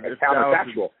know, if Dallas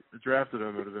had drafted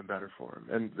him, it would have been better for him.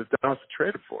 And if Dallas had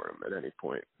traded for him at any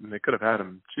point, and they could have had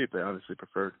him cheap, they obviously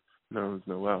preferred Nerlens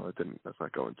Noel. It didn't. That's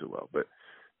not going too well. But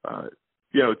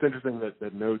you know, it's interesting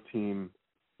that no team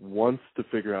wants to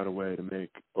figure out a way to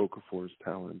make Okafor's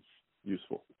talents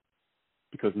useful,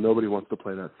 because nobody wants to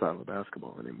play that style of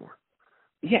basketball anymore.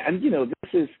 Yeah, and you know,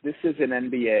 this is an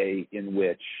NBA in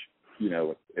which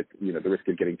it's the risk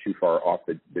of getting too far off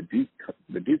the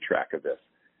Duke track of this.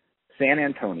 San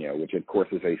Antonio, which of course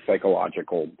is a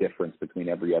psychological difference between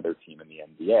every other team in the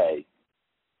NBA,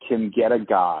 can get a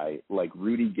guy like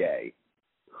Rudy Gay,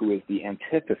 who is the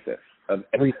antithesis of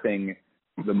everything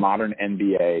the modern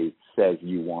NBA says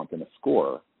you want in a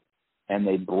scorer, and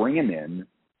they bring him in,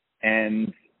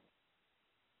 and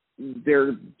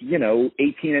they're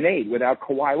 18-8 without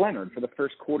Kawhi Leonard for the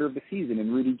first quarter of the season,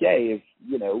 and Rudy Gay is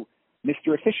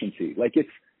Mr. Efficiency.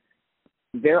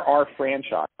 There are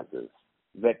franchises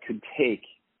that could take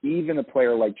even a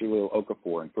player like Jahlil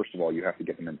Okafor, and first of all, you have to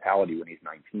get the mentality when he's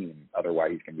 19,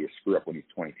 otherwise he's going to be a screw-up when he's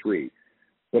 23.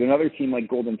 But another team like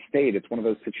Golden State, it's one of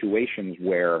those situations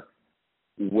where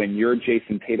when you're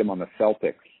Jason Tatum on the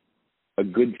Celtics, a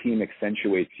good team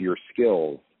accentuates your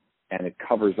skills and it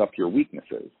covers up your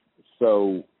weaknesses.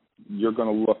 So you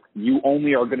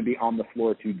only are going to be on the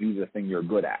floor to do the thing you're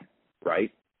good at,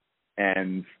 right?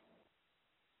 And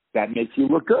that makes you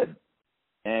look good.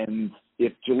 And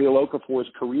if Jahlil Okafor's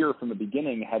career from the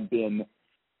beginning had been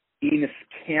Enes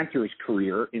Kanter's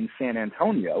career in San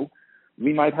Antonio,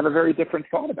 we might have a very different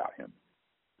thought about him.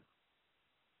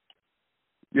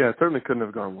 Yeah, it certainly couldn't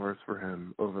have gone worse for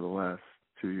him over the last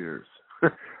 2 years.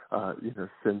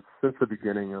 Since the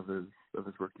beginning of his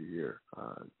rookie year,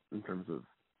 in terms of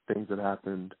things that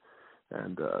happened,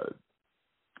 and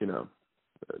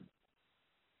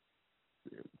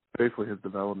basically his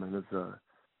development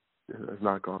has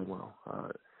not gone well.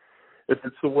 It's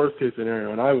the worst case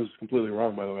scenario, and I was completely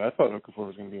wrong, by the way. I thought Okafor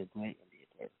was going to be a great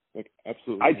NBA player,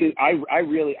 absolutely. I did.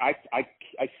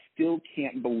 I still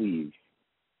can't believe.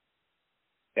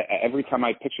 Every time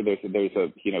I picture there's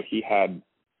a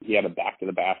he had a back to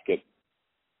the basket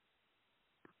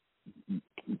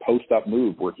post up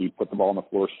move where he put the ball on the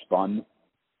floor, spun,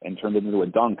 and turned it into a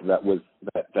dunk.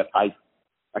 That I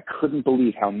couldn't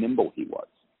believe how nimble he was.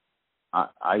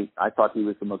 I thought he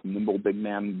was the most nimble big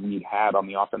man we'd had on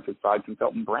the offensive side since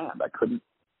Elton Brand.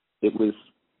 It's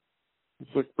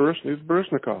like he's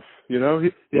Baryshnikov, He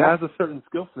has a certain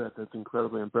skill set that's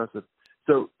incredibly impressive.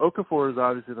 So Okafor is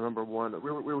obviously the number one.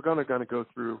 We were going to kind of go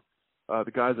through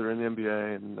the guys that are in the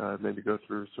NBA and maybe go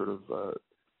through sort of,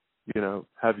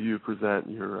 have you present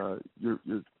your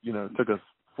it took us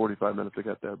 45 minutes to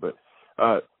get there, but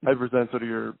I present sort of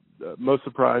your most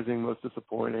surprising, most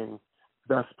disappointing,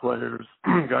 best players,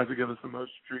 guys that give us the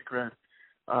most street cred.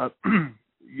 I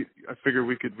figure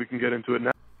we can get into it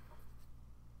now.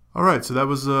 All right, so that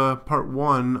was part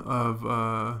one of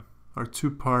our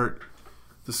two-part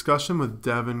discussion with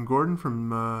Devin Gordon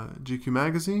from GQ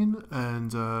Magazine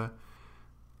and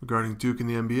regarding Duke and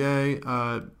the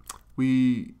NBA.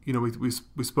 We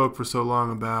spoke for so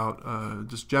long about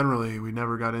just generally. We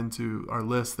never got into our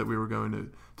list that we were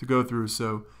going to go through.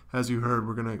 So as you heard,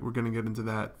 we're gonna get into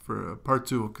that. For part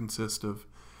two will consist of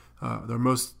their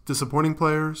most disappointing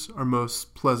players, our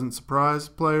most pleasant surprise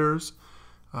players,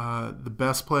 the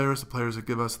best players, the players that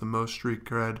give us the most street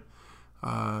cred,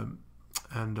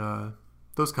 and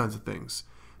those kinds of things.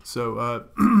 So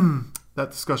that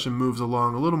discussion moves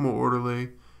along a little more orderly,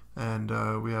 and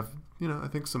we have I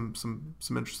think some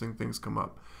interesting things come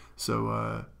up.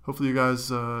 So hopefully you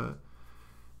guys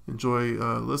enjoy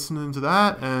listening to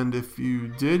that, and if you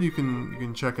did, you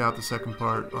can check out the second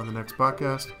part on the next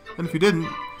podcast. And if you didn't,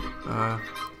 go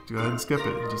ahead and skip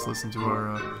it and just listen to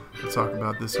our talk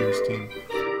about this year's team.